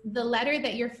is the letter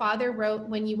that your father wrote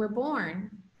when you were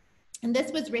born. And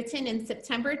this was written in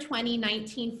September 20,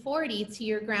 1940 to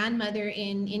your grandmother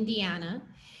in Indiana.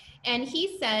 And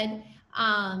he said,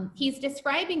 he's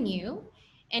describing you,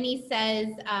 and he says,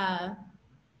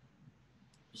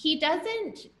 he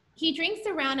drinks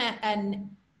around a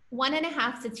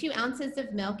 1.5 to 2 ounces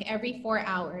of milk every 4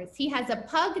 hours. He has a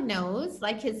pug nose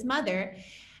like his mother,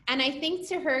 and I think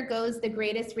to her goes the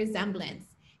greatest resemblance.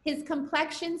 His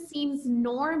complexion seems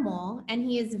normal, and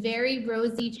he is very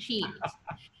rosy cheeked.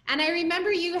 And I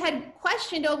remember you had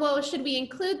questioned, oh, well, should we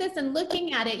include this? And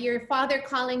looking at it, your father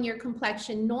calling your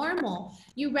complexion normal,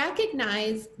 you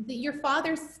recognized that your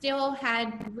father still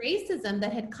had racism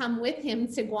that had come with him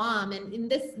to Guam. And in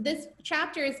this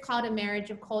chapter is called A Marriage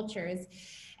of Cultures.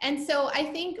 And so I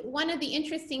think one of the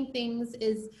interesting things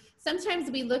is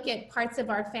sometimes we look at parts of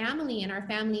our family and our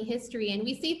family history, and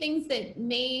we see things that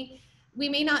we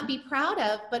may not be proud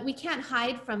of, but we can't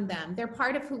hide from them. They're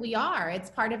part of who we are. It's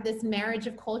part of this marriage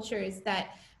of cultures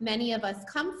that many of us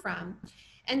come from.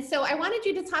 And so I wanted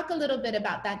you to talk a little bit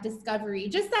about that discovery,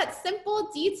 just that simple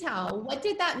detail. What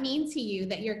did that mean to you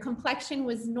that your complexion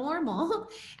was normal?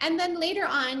 And then later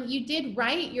on, you did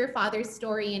write your father's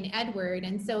story in Edward.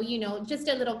 And so, you know, just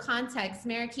a little context,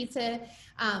 Mariquita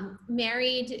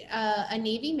married a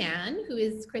Navy man who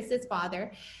is Chris's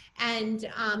father. And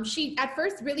she at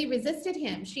first really resisted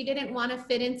him. She didn't want to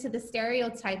fit into the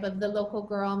stereotype of the local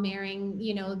girl marrying,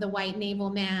 you know, the white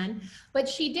naval man, but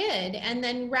she did. And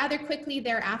then rather quickly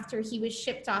thereafter, he was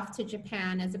shipped off to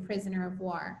Japan as a prisoner of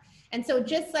war. And so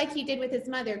just like he did with his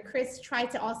mother, Chris tried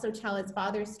to also tell his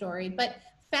father's story, but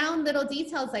found little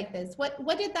details like this.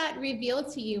 What did that reveal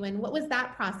to you? And what was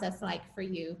that process like for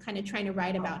you, kind of trying to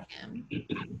write about him?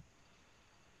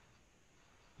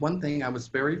 One thing, I was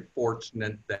very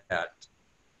fortunate that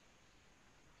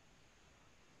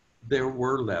there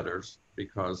were letters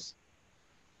because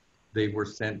they were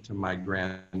sent to my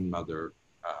grandmother,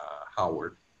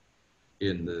 Howard,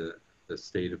 in the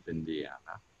state of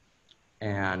Indiana.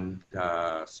 And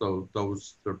so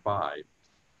those survived.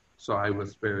 So I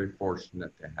was very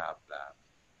fortunate to have that.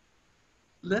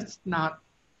 Let's not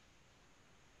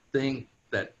think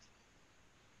that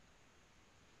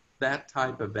that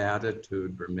type of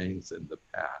attitude remains in the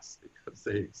past, because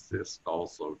they exist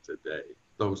also today,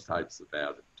 those types of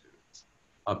attitudes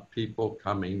of people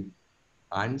coming,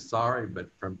 I'm sorry, but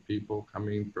from people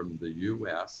coming from the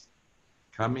US,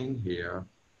 coming here,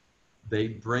 they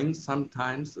bring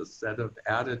sometimes a set of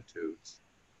attitudes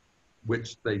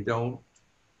which they don't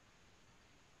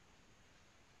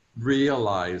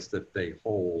realize that they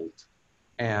hold,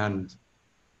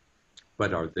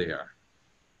 but are there.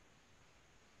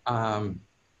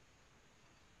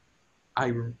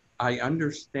 I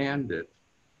understand it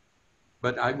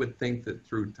but I would think that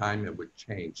through time it would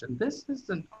change. And this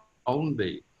isn't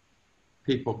only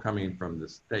people coming from the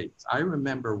States. I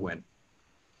remember when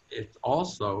it's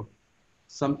also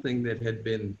something that had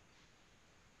been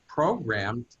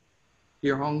programmed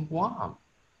here on Guam.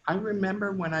 I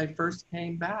remember when I first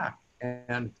came back,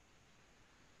 and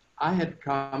I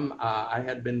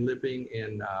had been living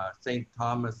in St.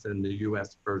 Thomas in the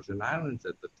US Virgin Islands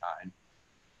at the time.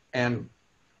 And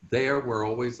there we're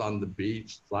always on the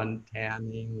beach, sun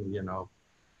tanning, you know,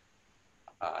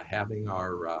 having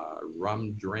our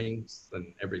rum drinks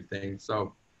and everything.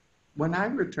 So when I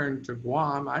returned to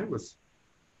Guam, I was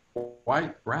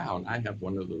white brown. I have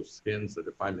one of those skins that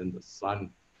if I'm in the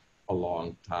sun a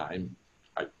long time,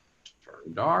 I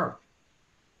turn dark.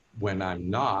 When I'm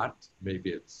not, maybe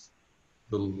it's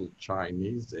the little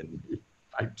Chinese in me,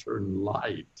 I turn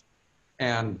light.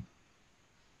 And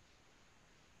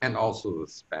also the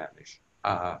Spanish.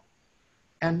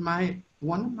 And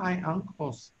one of my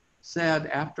uncles said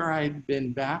after I'd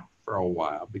been back for a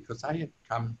while, because I had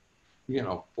come, you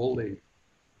know, fully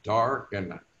dark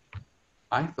and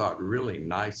I thought really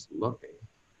nice looking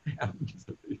and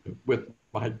with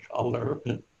my color.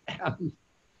 And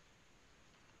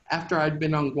after I'd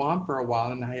been on Guam for a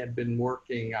while and I had been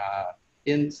working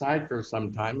inside for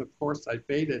some time, of course I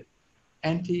faded.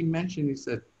 And he mentioned, he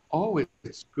said, "Oh,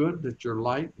 it's good that you're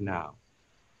light now."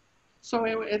 So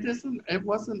it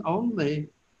wasn't only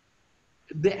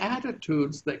the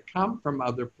attitudes that come from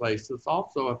other places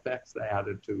also affects the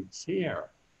attitudes here.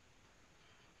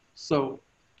 So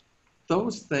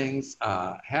those things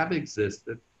have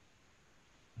existed.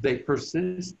 They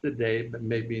persist today, but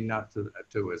maybe not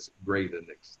to as great an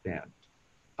extent.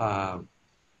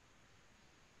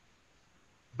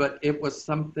 But it was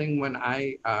something when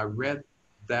I read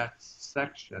that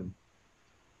section,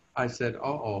 I said,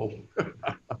 uh-oh,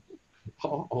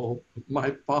 uh-oh,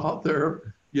 my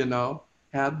father, you know,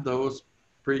 had those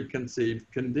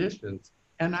preconceived conditions.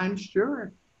 And I'm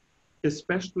sure,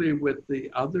 especially with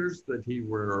the others that he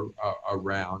were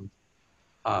around,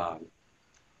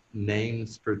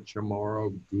 names for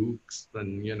CHamoru, gooks,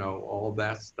 and, you know, all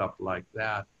that stuff like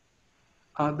that.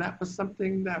 That was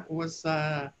something that was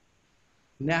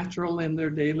natural in their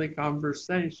daily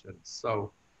conversations.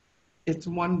 So it's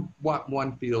what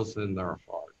one feels in their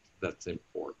heart that's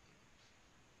important.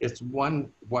 It's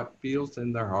what feels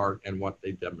in their heart and what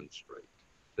they demonstrate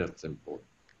that's important.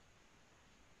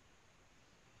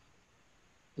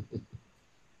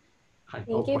 I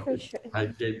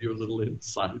gave you a little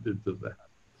insight into that.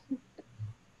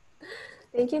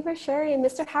 Thank you for sharing.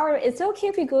 Mr. Howard, is it okay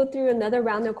if we go through another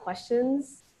round of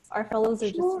questions? Our fellows are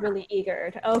just really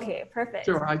eager. Okay, perfect.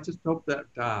 Sure, I just hope that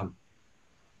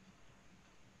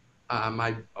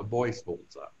my voice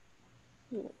holds up.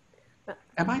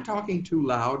 Am I talking too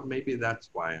loud? Maybe that's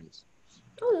why I'm...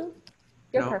 Oh, no.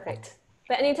 You're perfect.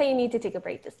 But anytime you need to take a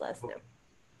break, just let us know.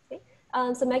 Okay.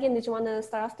 So Megan, did you want to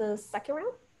start off the second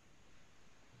round?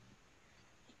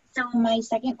 So my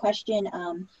second question,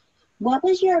 what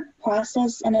was your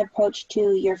process and approach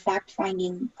to your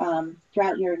fact-finding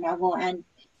throughout your novel, and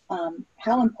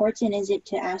how important is it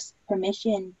to ask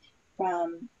permission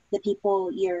from the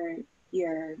people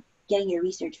you're getting your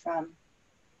research from?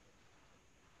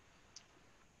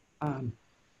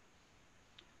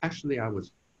 Actually, I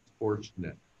was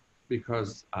fortunate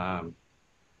because I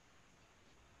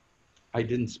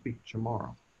didn't speak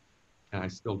CHamoru, and I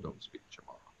still don't speak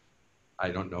CHamoru. I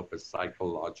don't know if it's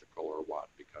psychological or what,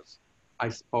 because I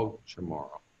spoke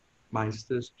CHamoru. My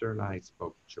sister and I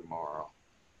spoke CHamoru,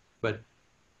 but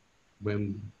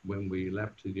when we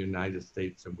left to the United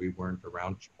States and we weren't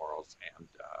around Chamorros, and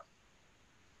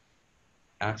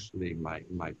actually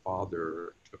my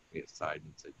father took me aside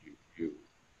and said,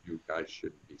 you guys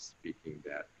shouldn't be speaking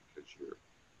that because you're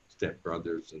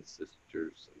stepbrothers and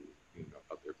sisters and, you know,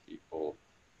 other people.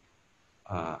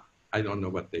 I don't know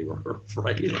what they were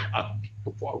afraid of,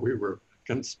 what we were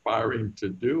conspiring to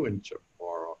do in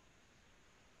Chamorro,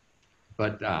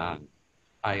 but I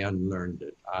unlearned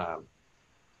it.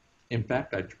 In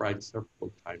fact, I tried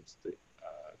several times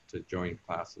to join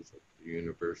classes at the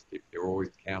university. They were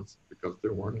always canceled because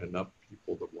there weren't enough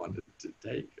people that wanted to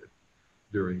take it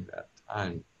during that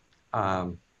time.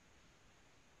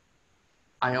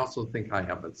 I also think I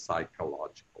have a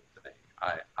psychological thing.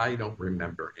 I don't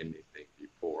remember anything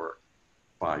before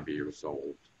 5 years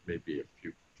old, maybe a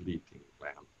few fleeting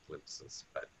glimpses,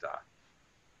 but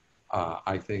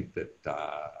I think that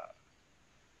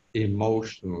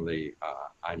emotionally,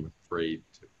 I'm afraid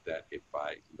that if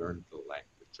I learned the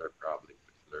language, I probably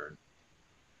would learn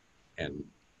and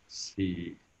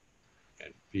see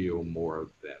and feel more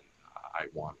than I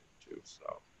wanted to.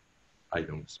 So I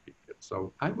don't speak it.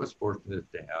 So I was fortunate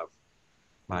to have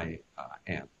my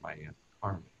aunt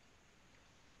Carmen.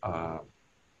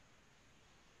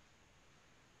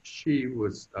 She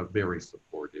was very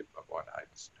supportive of what I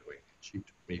was doing. She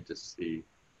took me to see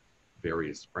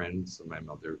various friends of my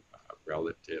mother,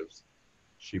 relatives.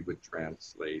 She would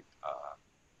translate.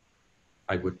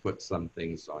 I would put some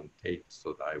things on tape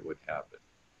so that I would have it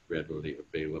readily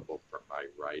available for my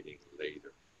writing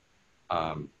later.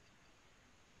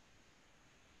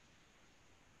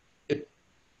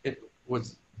 It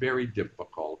was very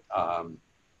difficult.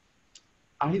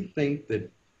 I think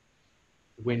that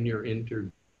when you're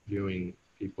interviewing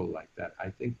people like that, I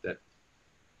think that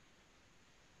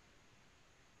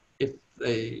if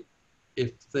they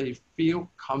feel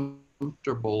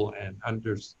comfortable and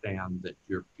understand that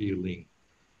you're feeling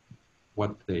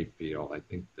what they feel, I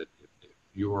think that if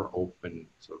you're open,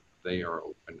 so they are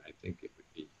open, I think it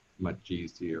would be much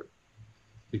easier.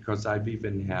 Because I've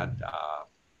even had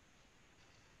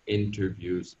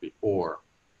interviews before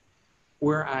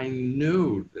where I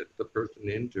knew that the person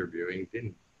interviewing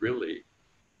didn't really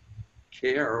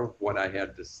care what I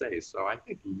had to say. So I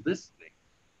think listening,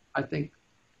 I think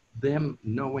them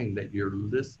knowing that you're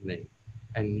listening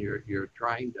and you're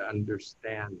trying to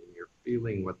understand and you're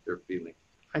feeling what they're feeling,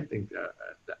 I think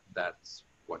that's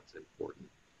what's important.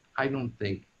 I don't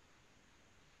think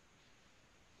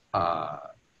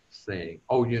saying,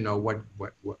 oh, you know, what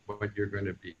you're going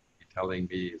to be telling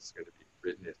me is going to be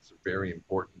written. It's very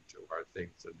important to our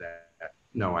things and that.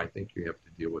 No, I think you have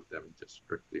to deal with them just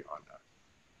strictly on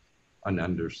an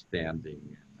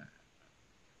understanding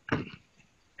and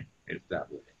it's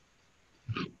that way.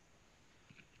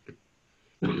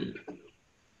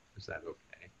 Is that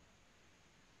okay?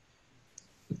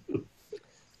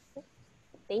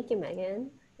 Thank you,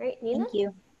 Megan. All right, Nina? Thank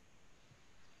you.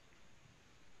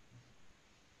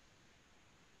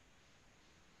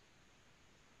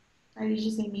 Did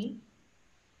you say me?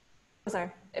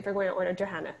 Sorry, if we're going to order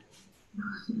Johanna.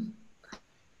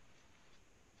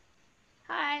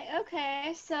 Hi,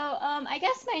 okay. So I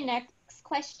guess my next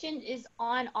question is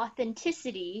on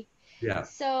authenticity. Yeah.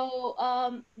 So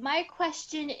my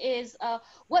question is,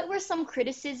 what were some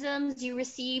criticisms you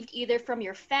received either from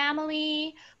your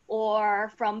family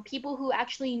or from people who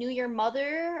actually knew your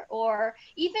mother, or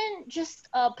even just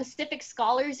Pacific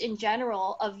scholars in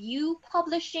general, of you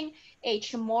publishing a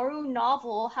Chamorro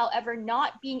novel, however,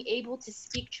 not being able to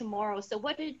speak Chamorro? So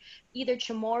what did either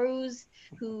Chamorros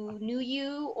who knew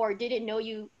you or didn't know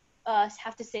you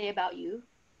have to say about you?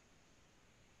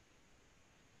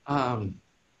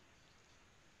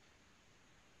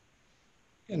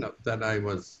 You know, that I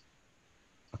was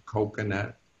a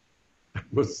coconut, I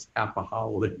was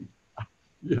Apahali,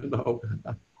 you know,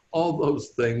 all those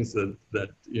things that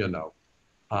you know,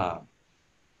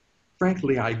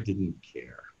 frankly, I didn't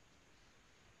care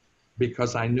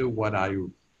because I knew what I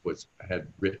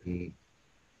had written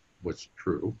was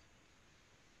true,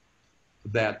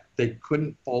 that they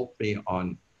couldn't fault me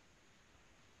on,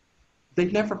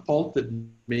 they never faulted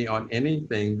me on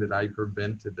anything that I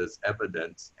presented as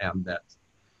evidence and that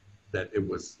it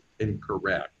was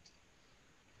incorrect,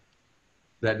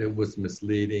 that it was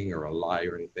misleading or a lie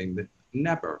or anything, that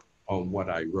never on what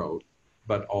I wrote,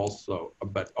 but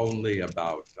only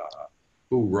about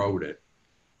who wrote it.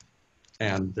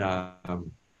 And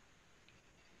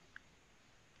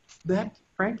that,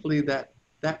 frankly, that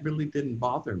really didn't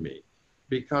bother me,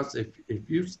 because if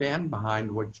you stand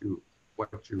behind what you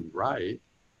write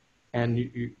and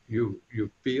you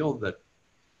feel that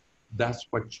that's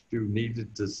what you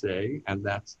needed to say and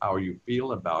that's how you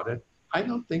feel about it, I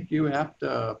don't think you have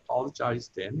to apologize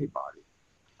to anybody.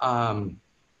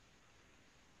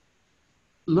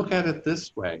 Look at it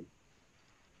this way.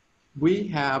 We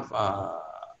have,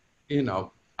 you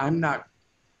know, I'm not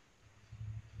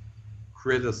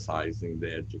criticizing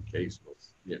the educational,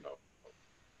 you know,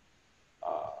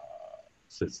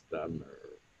 system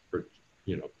or,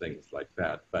 you know, things like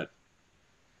that, but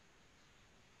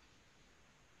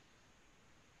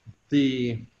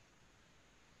the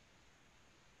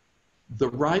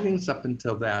writings up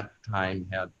until that time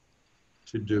had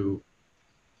to do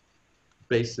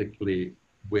basically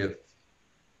with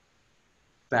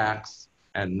facts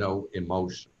and no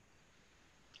emotion.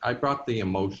 I brought the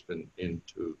emotion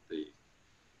into the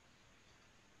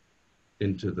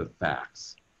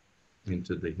facts,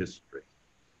 into the history.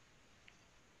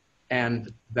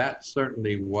 And that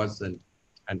certainly wasn't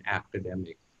an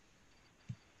academic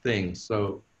thing.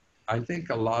 So I think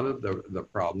a lot of the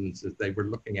problems is they were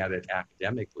looking at it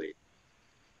academically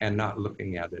and not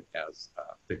looking at it as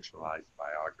a fictionalized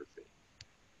biography.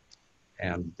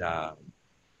 And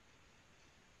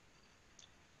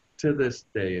to this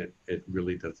day, it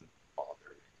really doesn't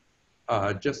bother me.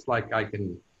 Just like I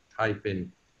can type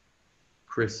in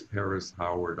Chris Perez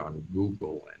Howard on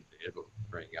Google and it'll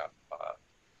bring up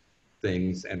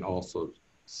things, and also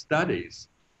studies,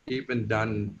 even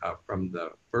done from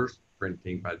the first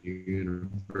printing by the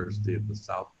University of the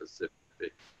South Pacific,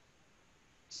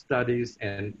 studies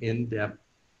and in-depth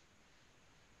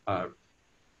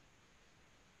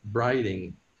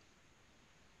writing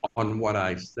on what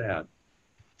I said.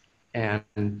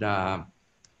 And the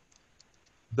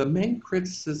main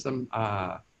criticism,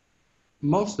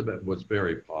 most of it was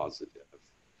very positive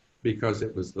because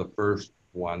it was the first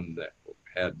one that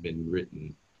had been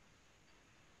written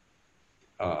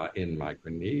in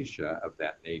Micronesia of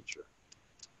that nature.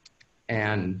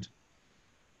 And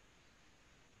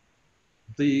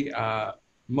the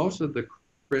most of the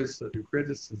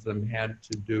criticism had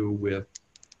to do with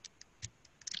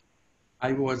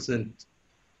I wasn't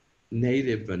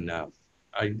native enough.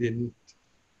 I didn't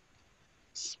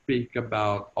speak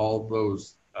about all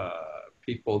those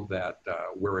people that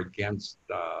were against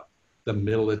the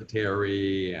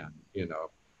military,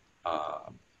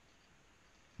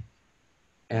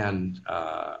 and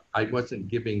I wasn't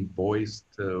giving voice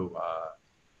to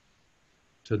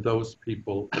those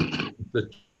people, the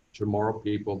CHamoru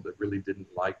people that really didn't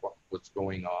like what was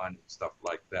going on and stuff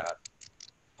like that.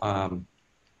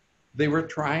 They were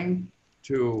trying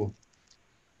to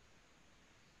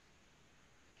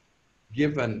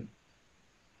give an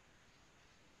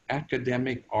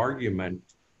academic argument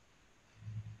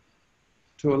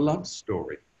to a love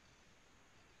story.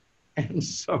 And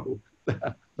so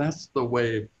that's the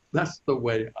way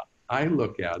I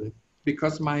look at it,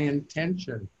 because my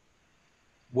intention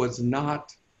was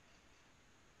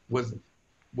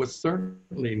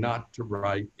certainly not to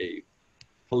write a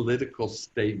political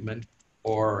statement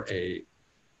or a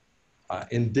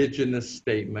indigenous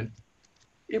statement.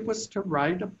 It was to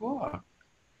write a book.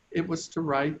 It was to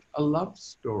write a love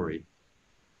story.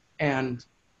 And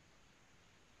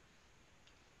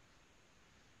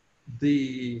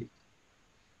the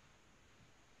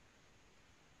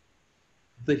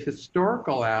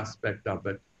historical aspect of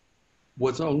it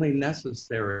was only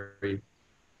necessary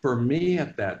for me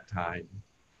at that time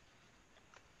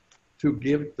to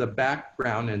give the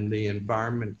background and the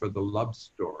environment for the love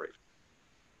story.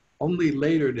 Only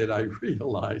later did I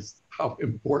realize how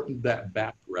important that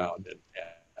background and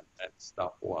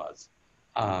stuff was.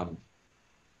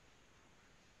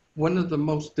 One of the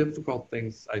most difficult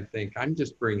things, I think, I'm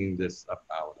just bringing this up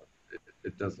out of it.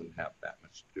 It doesn't have that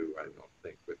much to do, I don't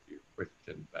think, with your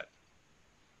question, but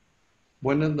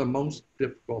one of the most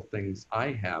difficult things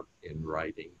I have in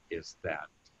writing is that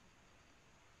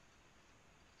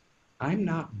I'm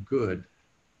not good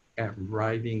at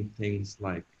writing things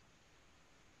like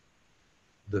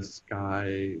the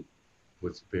sky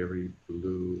was very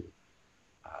blue,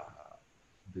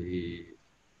 the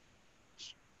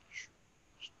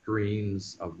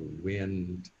streams of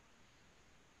wind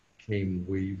came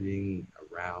weaving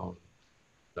around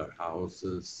the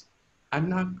houses. I'm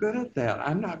not good at that.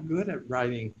 I'm not good at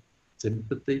writing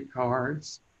sympathy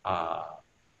cards. I'm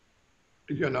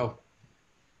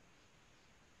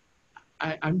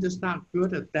just not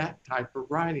good at that type of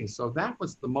writing. So that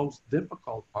was the most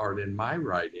difficult part in my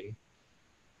writing,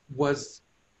 was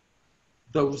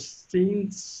those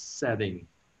scene setting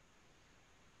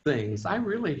things. I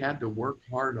really had to work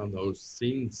hard on those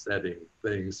scene setting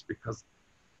things because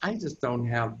I just don't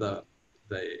have the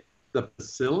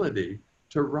facility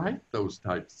to write those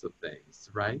types of things,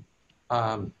 right?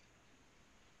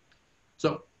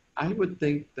 So I would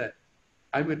think that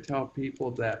I would tell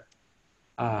people that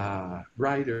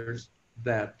writers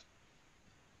that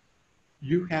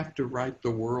you have to write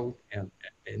the world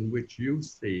in which you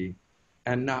see,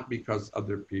 and not because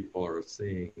other people are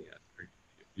seeing it.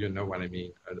 You know what I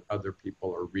mean? Other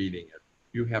people are reading it.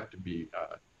 You have to be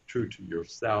true to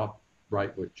yourself,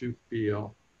 write what you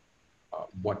feel,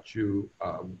 what you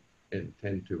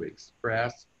intend to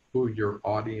express, who your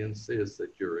audience is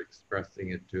that you're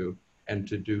expressing it to, and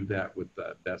to do that with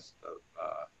the best of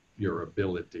your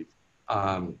ability.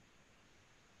 I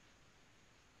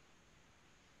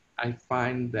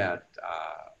find that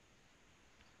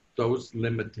those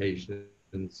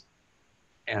limitations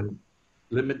and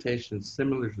limitations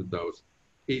similar to those,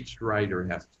 each writer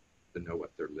has to know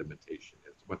what their limitation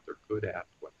is, what they're good at,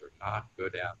 what they're not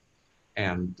good at,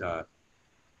 and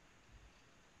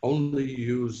only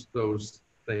use those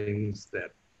things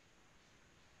that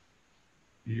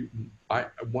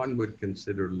one would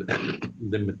consider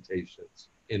limitations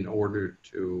in order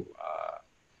to,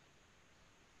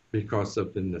 because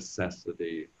of the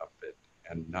necessity of it,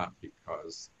 and not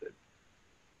because that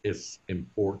is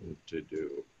important to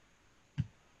do.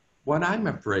 What I'm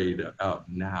afraid of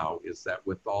now is that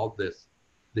with all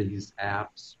these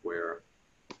apps where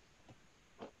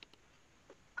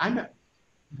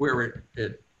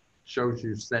it shows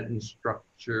you sentence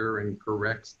structure and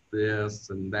corrects this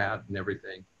and that and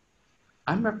everything,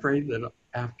 I'm afraid that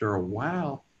after a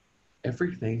while,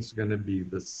 everything's going to be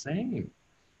the same.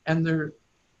 And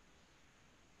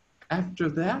after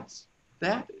that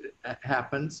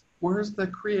happens, where's the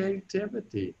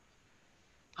creativity?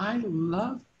 I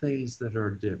love things that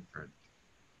are different.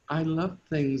 I love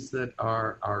things that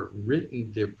are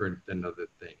written different than other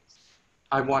things.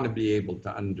 I want to be able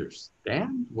to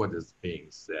understand what is being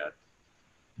said,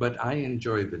 but I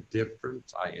enjoy the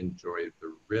difference. I enjoy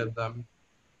the rhythm.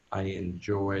 I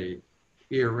enjoy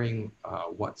hearing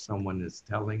what someone is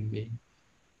telling me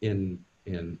in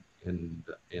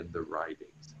the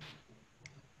writings.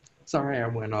 Sorry, I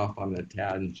went off on a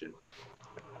tangent.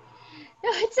 No,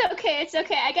 it's okay. It's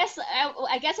okay. I guess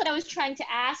what I was trying to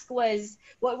ask was,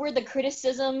 what were the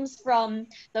criticisms from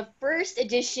the first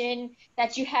edition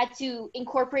that you had to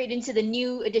incorporate into the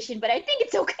new edition? But I think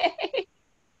it's okay.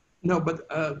 No, but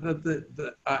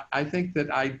I think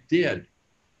that I did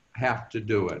have to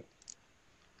do it,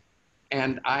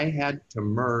 and I had to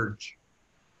merge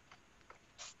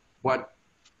what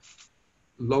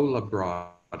Lola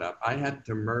brought up. I had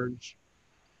to merge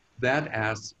that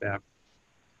aspect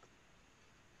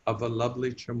of a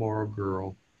lovely Chamorro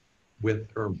girl with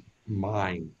her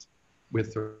mind,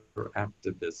 with her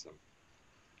activism.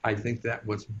 I think that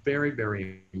was very,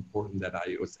 very important, that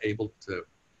I was able to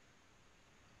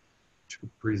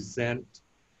present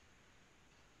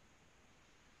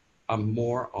a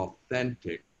more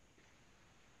authentic,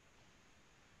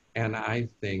 and I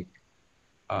think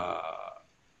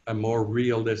a more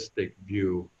realistic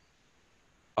view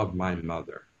of my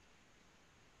mother.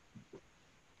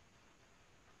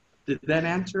 Did that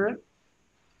answer it?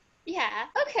 Yeah,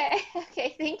 okay,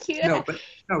 okay, thank you. No, but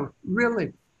no,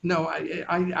 really, no,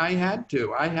 I had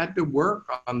to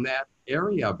work on that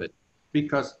area of it,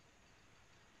 because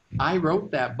I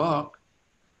wrote that book.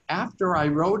 After I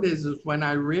wrote it is when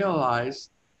I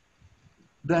realized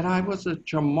that I was a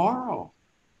Chamorro.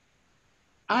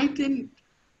 I didn't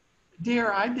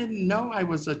know I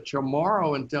was a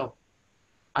Chamorro until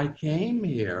I came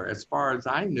here. As far as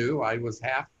I knew, I was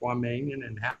half Guamanian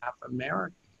and half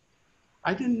American.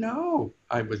 I didn't know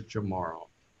I was Chamorro.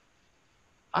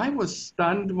 I was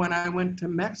stunned when I went to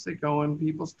Mexico and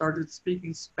people started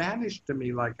speaking Spanish to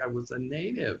me like I was a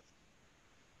native.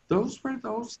 Those were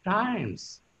those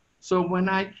times. So when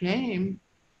I came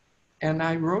and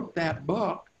I wrote that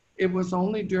book, it was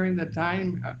only during the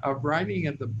time of writing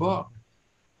of the book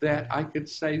that I could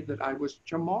say that I was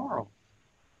Chamorro.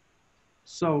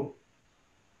 So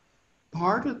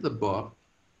part of the book,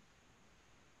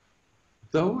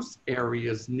 those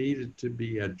areas needed to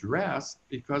be addressed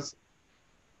because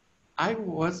I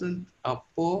wasn't a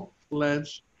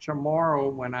full-fledged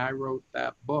Chamorro when I wrote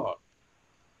that book.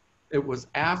 It was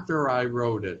after I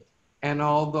wrote it. And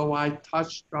although I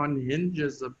touched on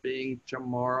hinges of being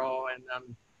Chamorro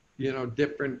and,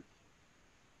 different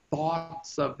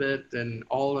thoughts of it and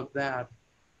all of that,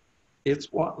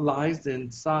 it's what lies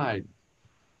inside.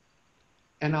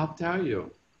 And I'll tell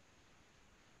you,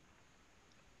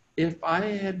 if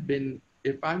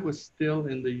I was still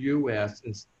in the US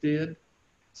instead,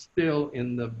 still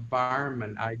in the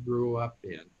environment I grew up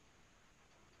in,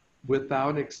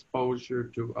 without exposure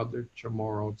to other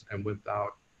Chamorros and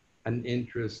without an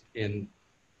interest in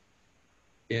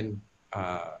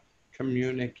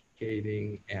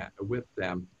communicating with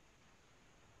them,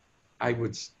 I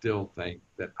would still think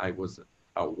that I was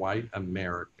a white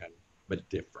American, but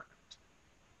different.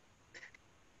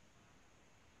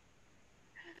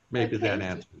 Maybe Okay. that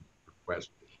answers your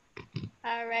question.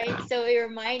 All right, so it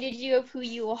reminded you of who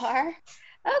you are.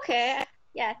 Okay,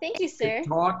 yeah, thank you, sir. It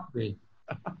taught me.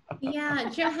 Yeah,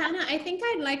 Johanna, I think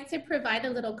I'd like to provide a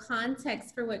little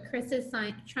context for what Chris is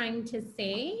trying to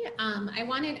say.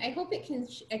 I hope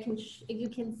you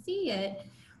can see it.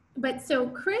 But so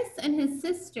Chris and his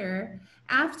sister,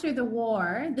 after the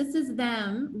war, this is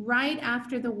them right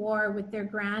after the war with their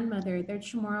grandmother, their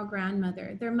Chamorro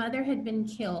grandmother. Their mother had been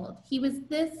killed. He was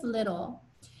this little.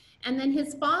 And then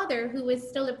his father, who was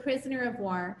still a prisoner of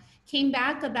war, came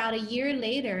back about a year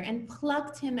later and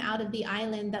plucked him out of the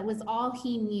island that was all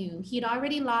he knew. He'd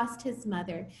already lost his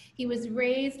mother. He was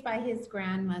raised by his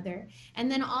grandmother. And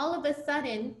then all of a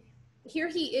sudden, here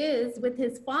he is with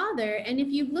his father. And if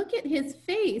you look at his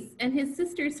face and his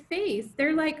sister's face,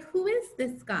 they're like, who is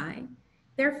this guy?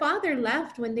 Their father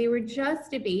left when they were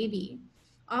just a baby.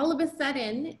 All of a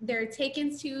sudden, they're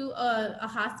taken to a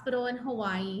hospital in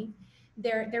Hawaii.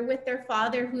 They're with their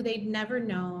father who they'd never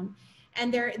known.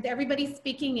 And everybody's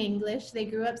speaking English. They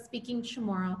grew up speaking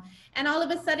Chamorro. And all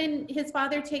of a sudden, his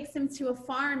father takes him to a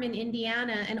farm in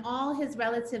Indiana, and all his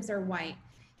relatives are white.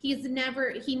 He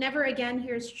never again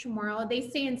hears Chamorro. They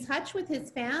stay in touch with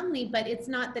his family, but it's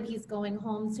not that he's going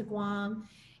home to Guam.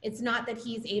 It's not that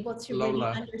he's able to really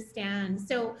understand.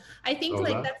 So I think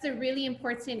like that's a really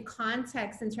important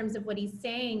context in terms of what he's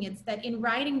saying. It's that in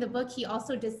writing the book, he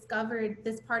also discovered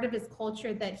this part of his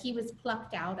culture that he was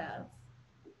plucked out of.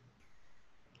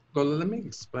 Well, let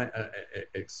me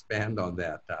expand on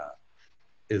that.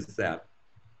 Is that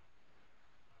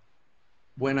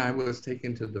when I was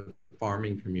taken to the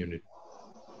farming community,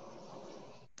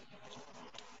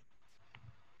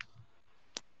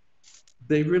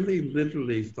 they really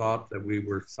literally thought that we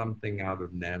were something out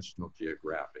of National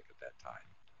Geographic at that time.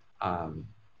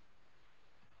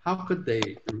 How could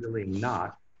they really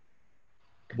not?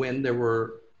 When there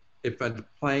were, if a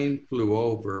plane flew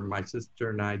over, my sister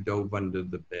and I dove under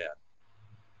the bed.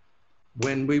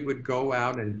 When we would go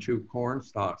out and chew corn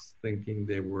stalks thinking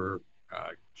they were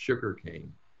sugar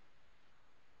cane,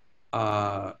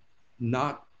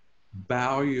 not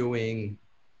valuing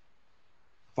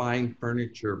fine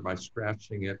furniture by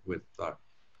scratching it with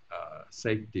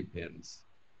safety pins,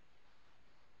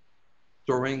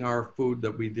 storing our food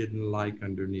that we didn't like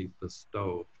underneath the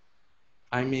stove.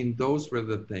 I mean, those were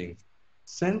the things.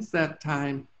 Since that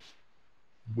time,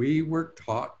 we were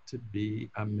taught to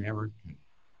be American.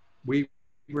 We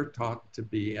were taught to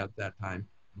be, at that time,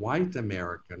 white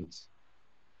Americans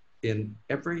in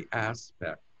every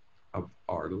aspect of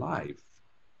our life.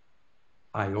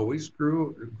 I always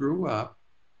grew up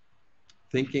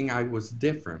thinking I was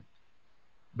different,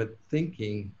 but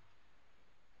thinking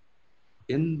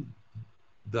in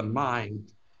the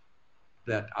mind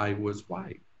that I was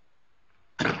white.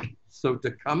 So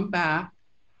to come back,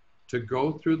 to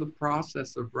go through the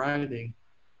process of writing,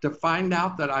 to find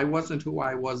out that I wasn't who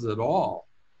I was at all,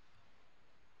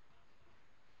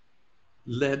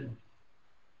 led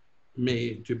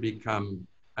me to become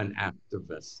an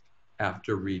activist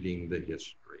after reading the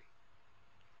history.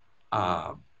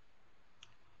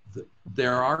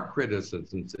 There are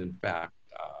criticisms, in fact,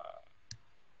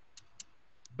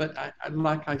 but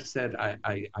like I said,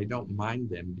 I don't mind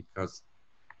them, because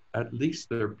at least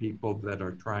there are people that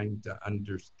are trying to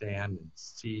understand and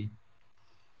see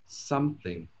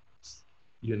something,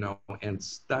 you know, and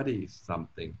study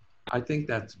something. I think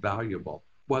that's valuable,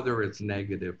 whether it's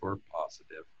negative or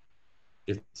positive,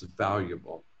 it's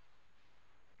valuable.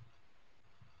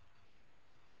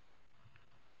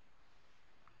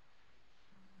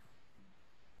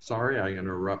 Sorry, I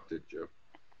interrupted you.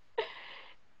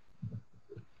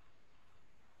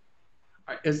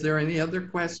 Is there any other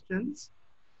questions?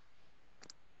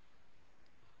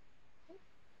 All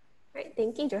right,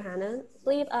 thank you, Johanna. I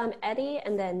believe Eddie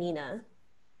and then Nina.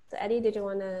 So Eddie, did you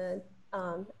want to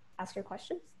ask your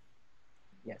questions?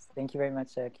 Yes, thank you very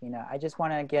much, Kina. I just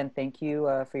want to again thank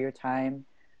you for your time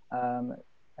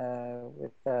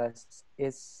with us.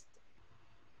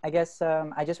 I guess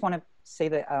I just want to say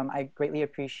that I greatly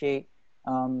appreciate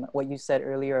what you said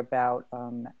earlier about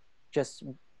just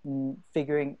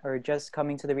figuring or just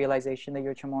coming to the realization that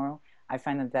you're Chamorro. I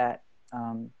find that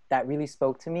that really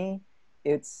spoke to me.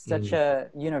 It's such a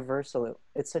universal.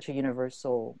 It's such a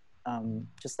universal.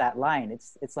 Just that line.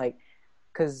 It's like,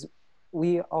 because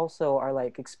we also are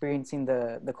like experiencing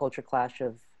the culture clash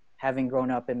of having grown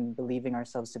up and believing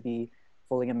ourselves to be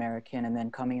fully American, and then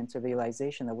coming into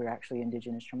realization that we're actually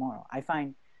Indigenous Chamorro. I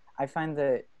find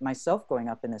that myself growing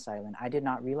up in this island, I did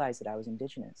not realize that I was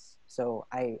Indigenous. So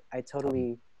I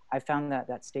found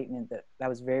that statement that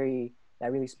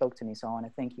really spoke to me. So I want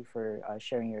to thank you for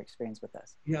sharing your experience with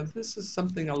us. Yeah, this is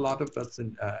something a lot of us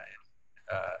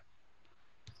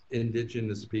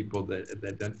Indigenous people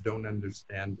that don't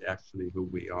understand actually who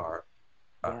we are,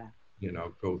 you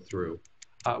know, go through.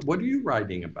 What are you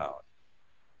writing about?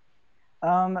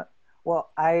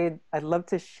 Well, I'd love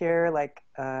to share like,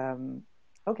 I'm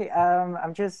writing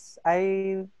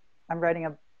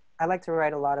I like to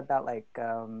write a lot about like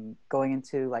going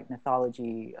into like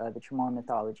mythology, the Chamorro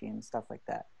mythology and stuff like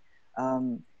that.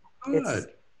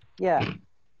 Good. Yeah,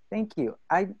 thank you.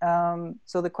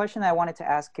 So the question I wanted to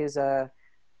ask is,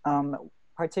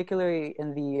 particularly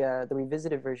in the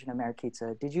revisited version of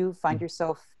Mariquita, did you find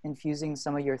yourself infusing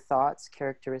some of your thoughts,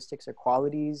 characteristics, or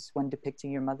qualities when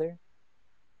depicting your mother?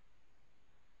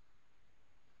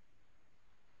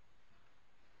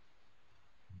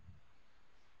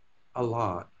 A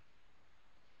lot.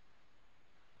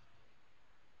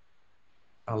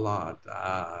 A lot.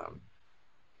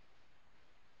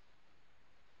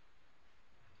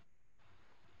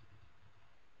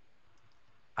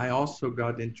 I also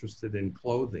got interested in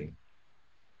clothing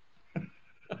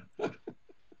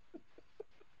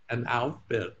and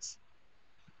outfits.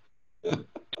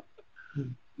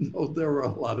 No, there were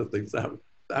a lot of things.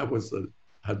 That was a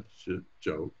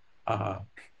joke.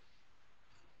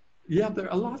 Yeah, there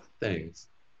are a lot of things.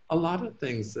 A lot of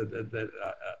things that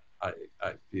I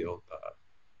feel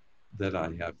that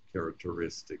I have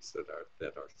characteristics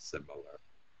that are similar.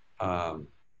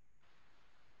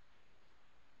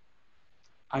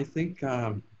 I think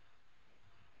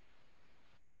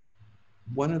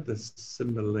one of the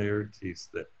similarities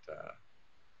that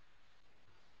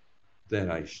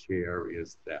I share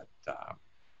is that,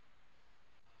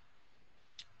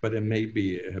 but it may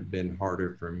have been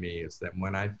harder for me, is that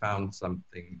when I found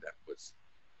something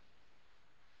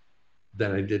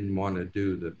that I didn't want to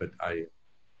do, but I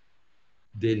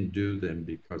didn't do them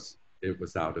because it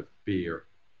was out of fear,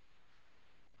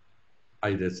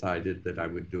 I decided that I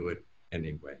would do it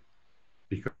anyway,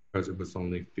 because it was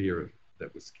only fear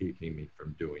that was keeping me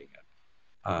from doing it.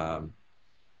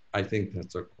 I think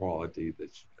that's a quality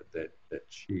that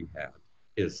she had,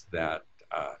 is that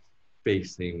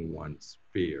facing one's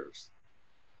fears.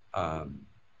 I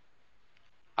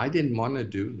didn't want to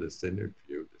do this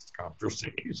interview, this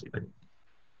conversation.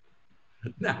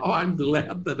 Now I'm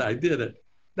glad that I did it.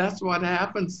 That's what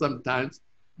happens sometimes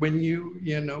when you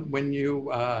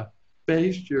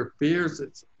face your fears.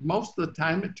 It's most of the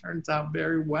time it turns out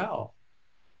very well.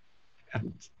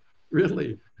 And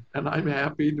really, and I'm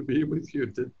happy to be with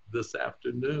you this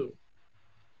afternoon.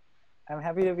 I'm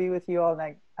happy to be with you all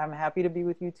night. I'm happy to be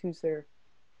with you too, sir.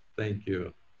 Thank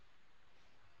you.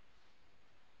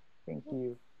 Thank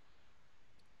you.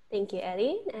 Thank you,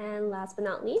 Eddie. And last but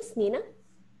not least, Nina.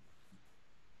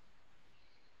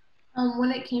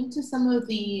 When it came to some of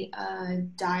the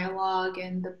dialogue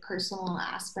and the personal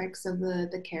aspects of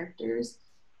the characters,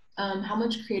 how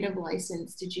much creative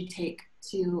license did you take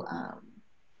to,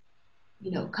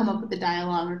 come up with the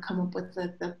dialogue or come up with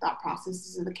the thought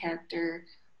processes of the character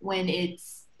when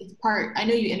it's part? I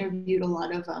know you interviewed a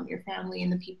lot of your family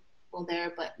and the people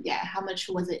there, but yeah, how much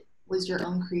was your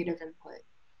own creative input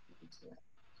into it?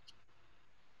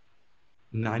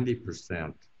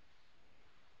 90%.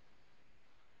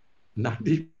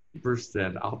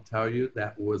 90%, I'll tell you,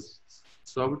 that was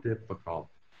so difficult.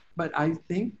 But I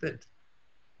think that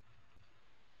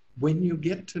when you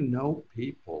get to know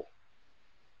people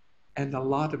and a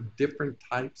lot of different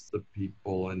types of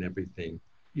people and everything,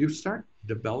 you start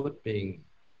developing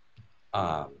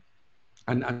an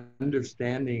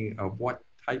understanding of what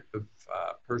type of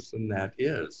person that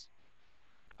is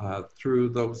through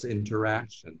those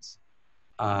interactions.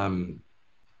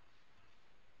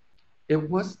 It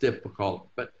was difficult,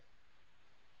 but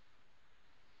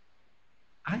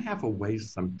I have a way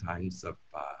sometimes of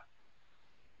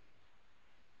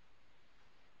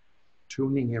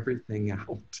tuning everything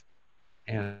out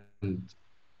and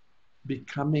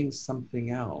becoming something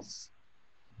else.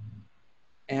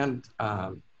 And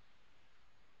I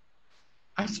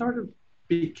sort of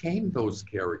became those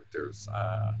characters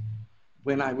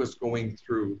when I was going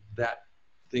through that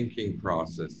thinking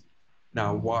process.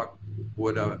 Now, what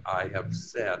would I have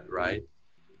said, right?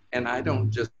 And I don't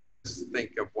just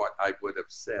think of what I would have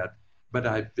said, but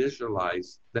I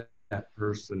visualize that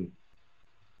person.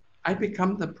 I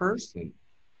become the person.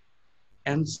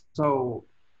 And so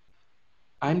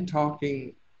I'm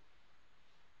talking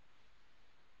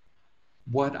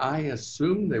what I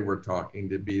assume they were talking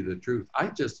to be the truth. I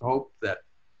just hope that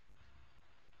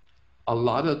a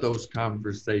lot of those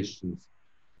conversations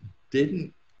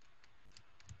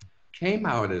came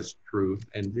out as truth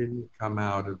and didn't come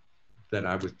out of that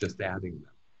I was just adding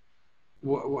them.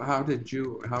 How did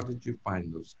you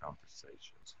find those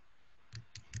conversations?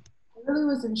 I really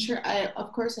wasn't sure.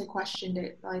 Of course I questioned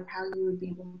it, like how you would be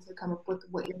able to come up with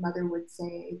what your mother would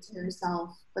say to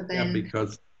herself, but then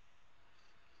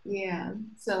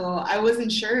so I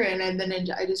wasn't sure, and then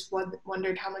I just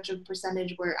wondered how much of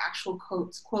percentage were actual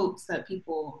quotes that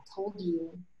people told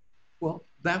you. Well,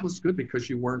 that was good because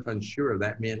you weren't unsure.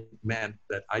 That meant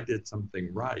that I did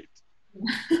something right.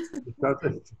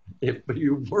 Because if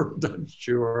you weren't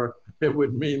unsure, it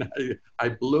would mean I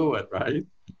blew it, right?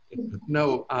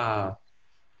 No, I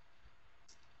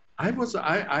was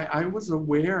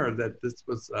aware that this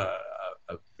was a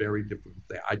very difficult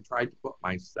thing. I tried to put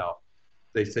myself,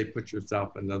 they say put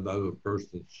yourself in another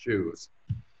person's shoes,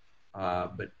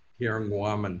 but here in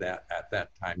Guam and at that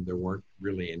time there weren't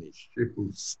really any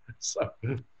shoes, so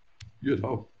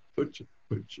put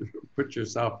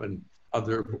yourself in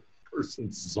other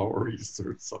person's stories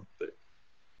or something.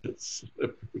 It's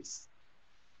slippers.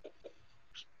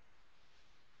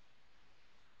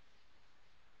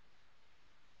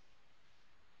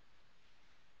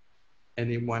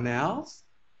 Anyone else?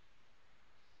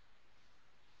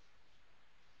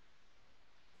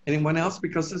 Anyone else?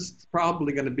 Because this is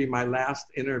probably going to be my last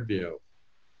interview.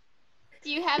 Do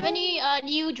you have any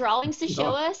new drawings to show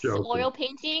us? Oil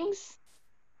paintings?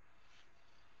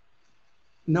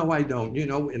 No, I don't. You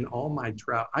know, in all my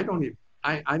travel, I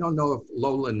don't know if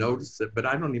Lola noticed it, but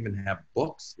I don't even have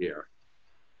books here.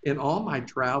 In all my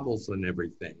travels and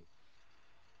everything,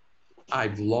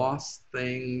 I've lost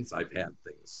things. I've had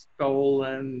things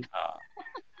stolen.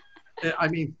 I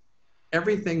mean,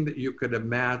 everything that you could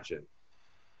imagine.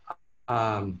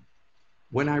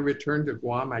 When I returned to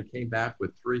Guam, I came back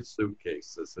with 3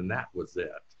 suitcases, and that was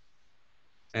it.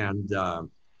 And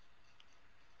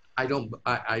I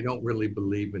don't really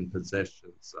believe in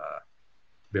possessions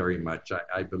very much.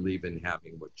 I believe in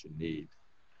having what you need.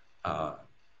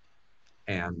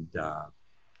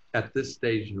 At this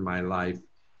stage in my life,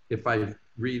 if I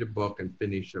read a book and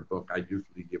finish a book, I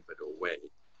usually give it away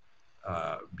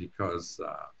because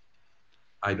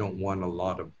I don't want a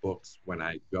lot of books when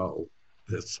I go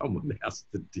that someone has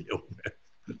to deal with.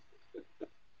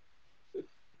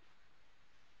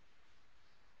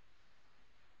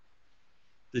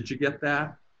 Did you get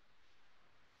that?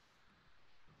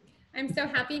 I'm so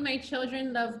happy my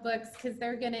children love books because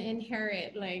they're going to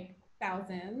inherit like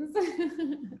thousands.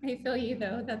 I feel you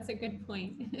though. That's a good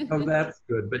point. Oh, that's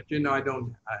good. But you know, I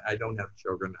don't have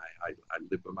children. I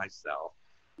live by myself.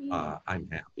 Yeah. I'm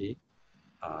happy.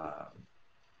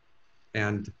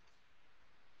 And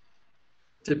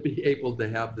to be able to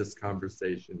have this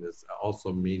conversation is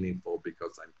also meaningful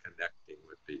because I'm connecting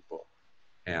with people.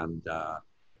 And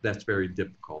that's very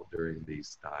difficult during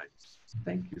these times.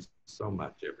 Thank you so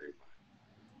much, everyone.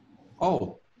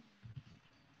 Oh,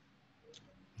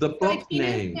 the book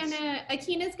names.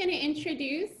 Akina's gonna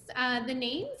introduce the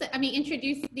names. I mean,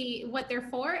 introduce what they're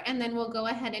for, and then we'll go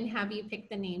ahead and have you pick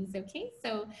the names. Okay.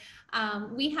 So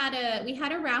we had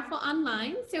a raffle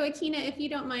online. So Akina, if you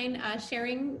don't mind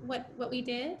sharing what we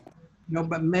did. No,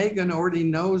 but Megan already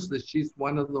knows that she's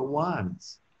one of the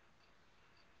ones.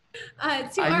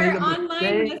 To our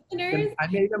online listeners, I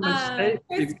made a mistake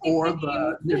before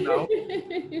you know.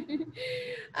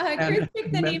 Chris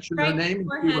picked the name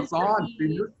right beforehand. She was on. She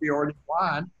knew she already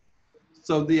won.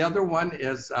 So the other one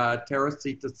is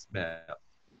Teresita Smith.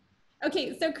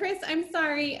 Okay, so Chris, I'm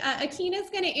sorry. Akina's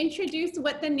going to introduce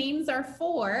what the names are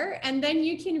for, and then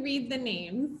you can read the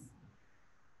names.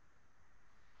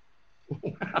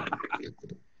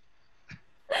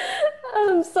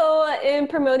 So in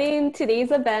promoting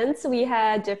today's events, we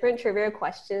had different trivia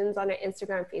questions on our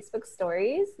Instagram and Facebook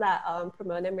stories that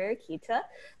promoted Mariquita.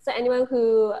 So anyone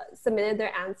who submitted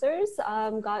their answers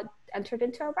got entered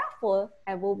into a raffle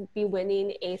and will be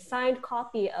winning a signed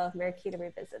copy of Mariquita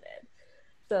Revisited.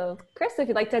 So Chris, if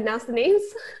you'd like to announce the names.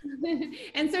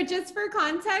 And so just for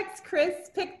context, Chris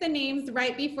picked the names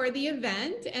right before the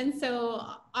event. And so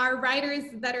our writers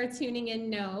that are tuning in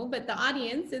know, but the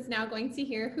audience is now going to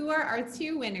hear who are our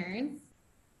 2 winners.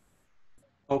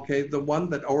 Okay, the one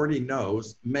that already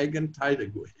knows, Megan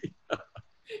Tidegui.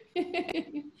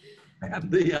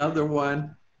 And the other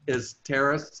one is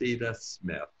Teresita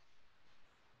Smith.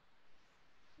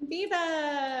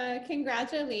 Viva,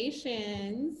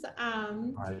 congratulations.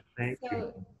 Thank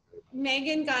you.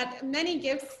 Megan got many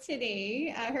gifts today.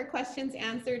 Her questions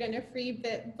answered and a free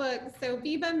book. So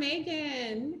viva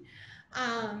Megan.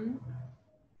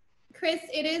 Chris,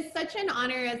 it is such an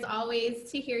honor as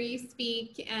always to hear you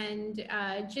speak and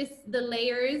just the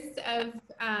layers of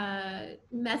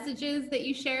messages that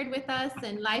you shared with us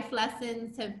and life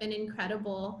lessons have been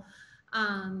incredible.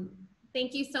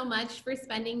 Thank you so much for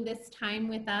spending this time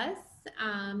with us.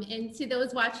 And to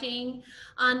those watching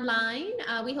online,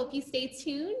 we hope you stay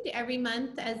tuned every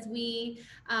month as we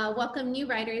welcome new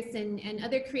writers and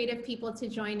other creative people to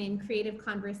join in creative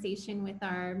conversation with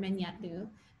our Mañe'lon.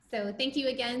 So thank you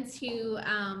again to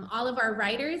all of our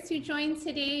writers who joined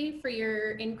today for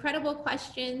your incredible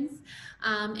questions,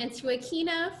 and to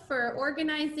Akina for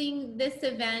organizing this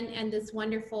event and this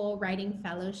wonderful writing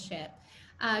fellowship.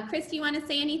 Chris, do you want to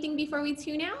say anything before we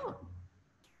tune out?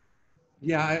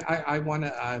 Yeah, I want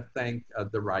to thank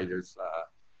the writers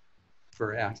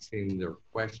for asking their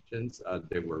questions.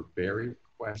 They were varied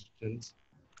questions.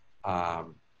 I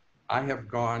have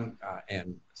gone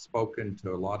and spoken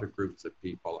to a lot of groups of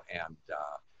people, and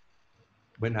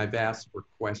when I've asked for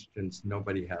questions,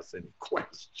 nobody has any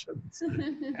questions.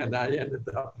 And I ended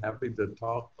up having to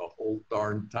talk the whole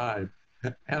darn time.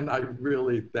 And I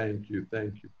really thank you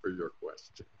for your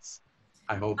questions.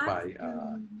 I hope I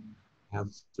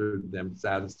answered them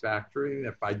satisfactorily.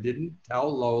 If I didn't,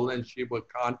 tell Lola and she will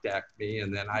contact me,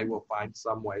 and then I will find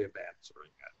some way of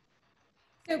answering it.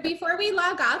 So before we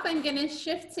log off, I'm going to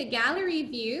shift to gallery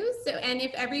view. So, and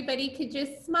if everybody could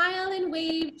just smile and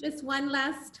wave just one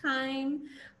last time.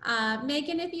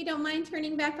 Megan, if you don't mind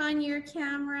turning back on your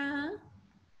camera.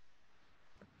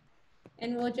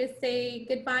 And we'll just say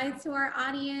goodbye to our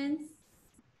audience.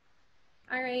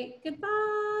 All right,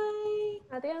 goodbye.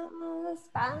 Adios,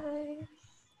 bye.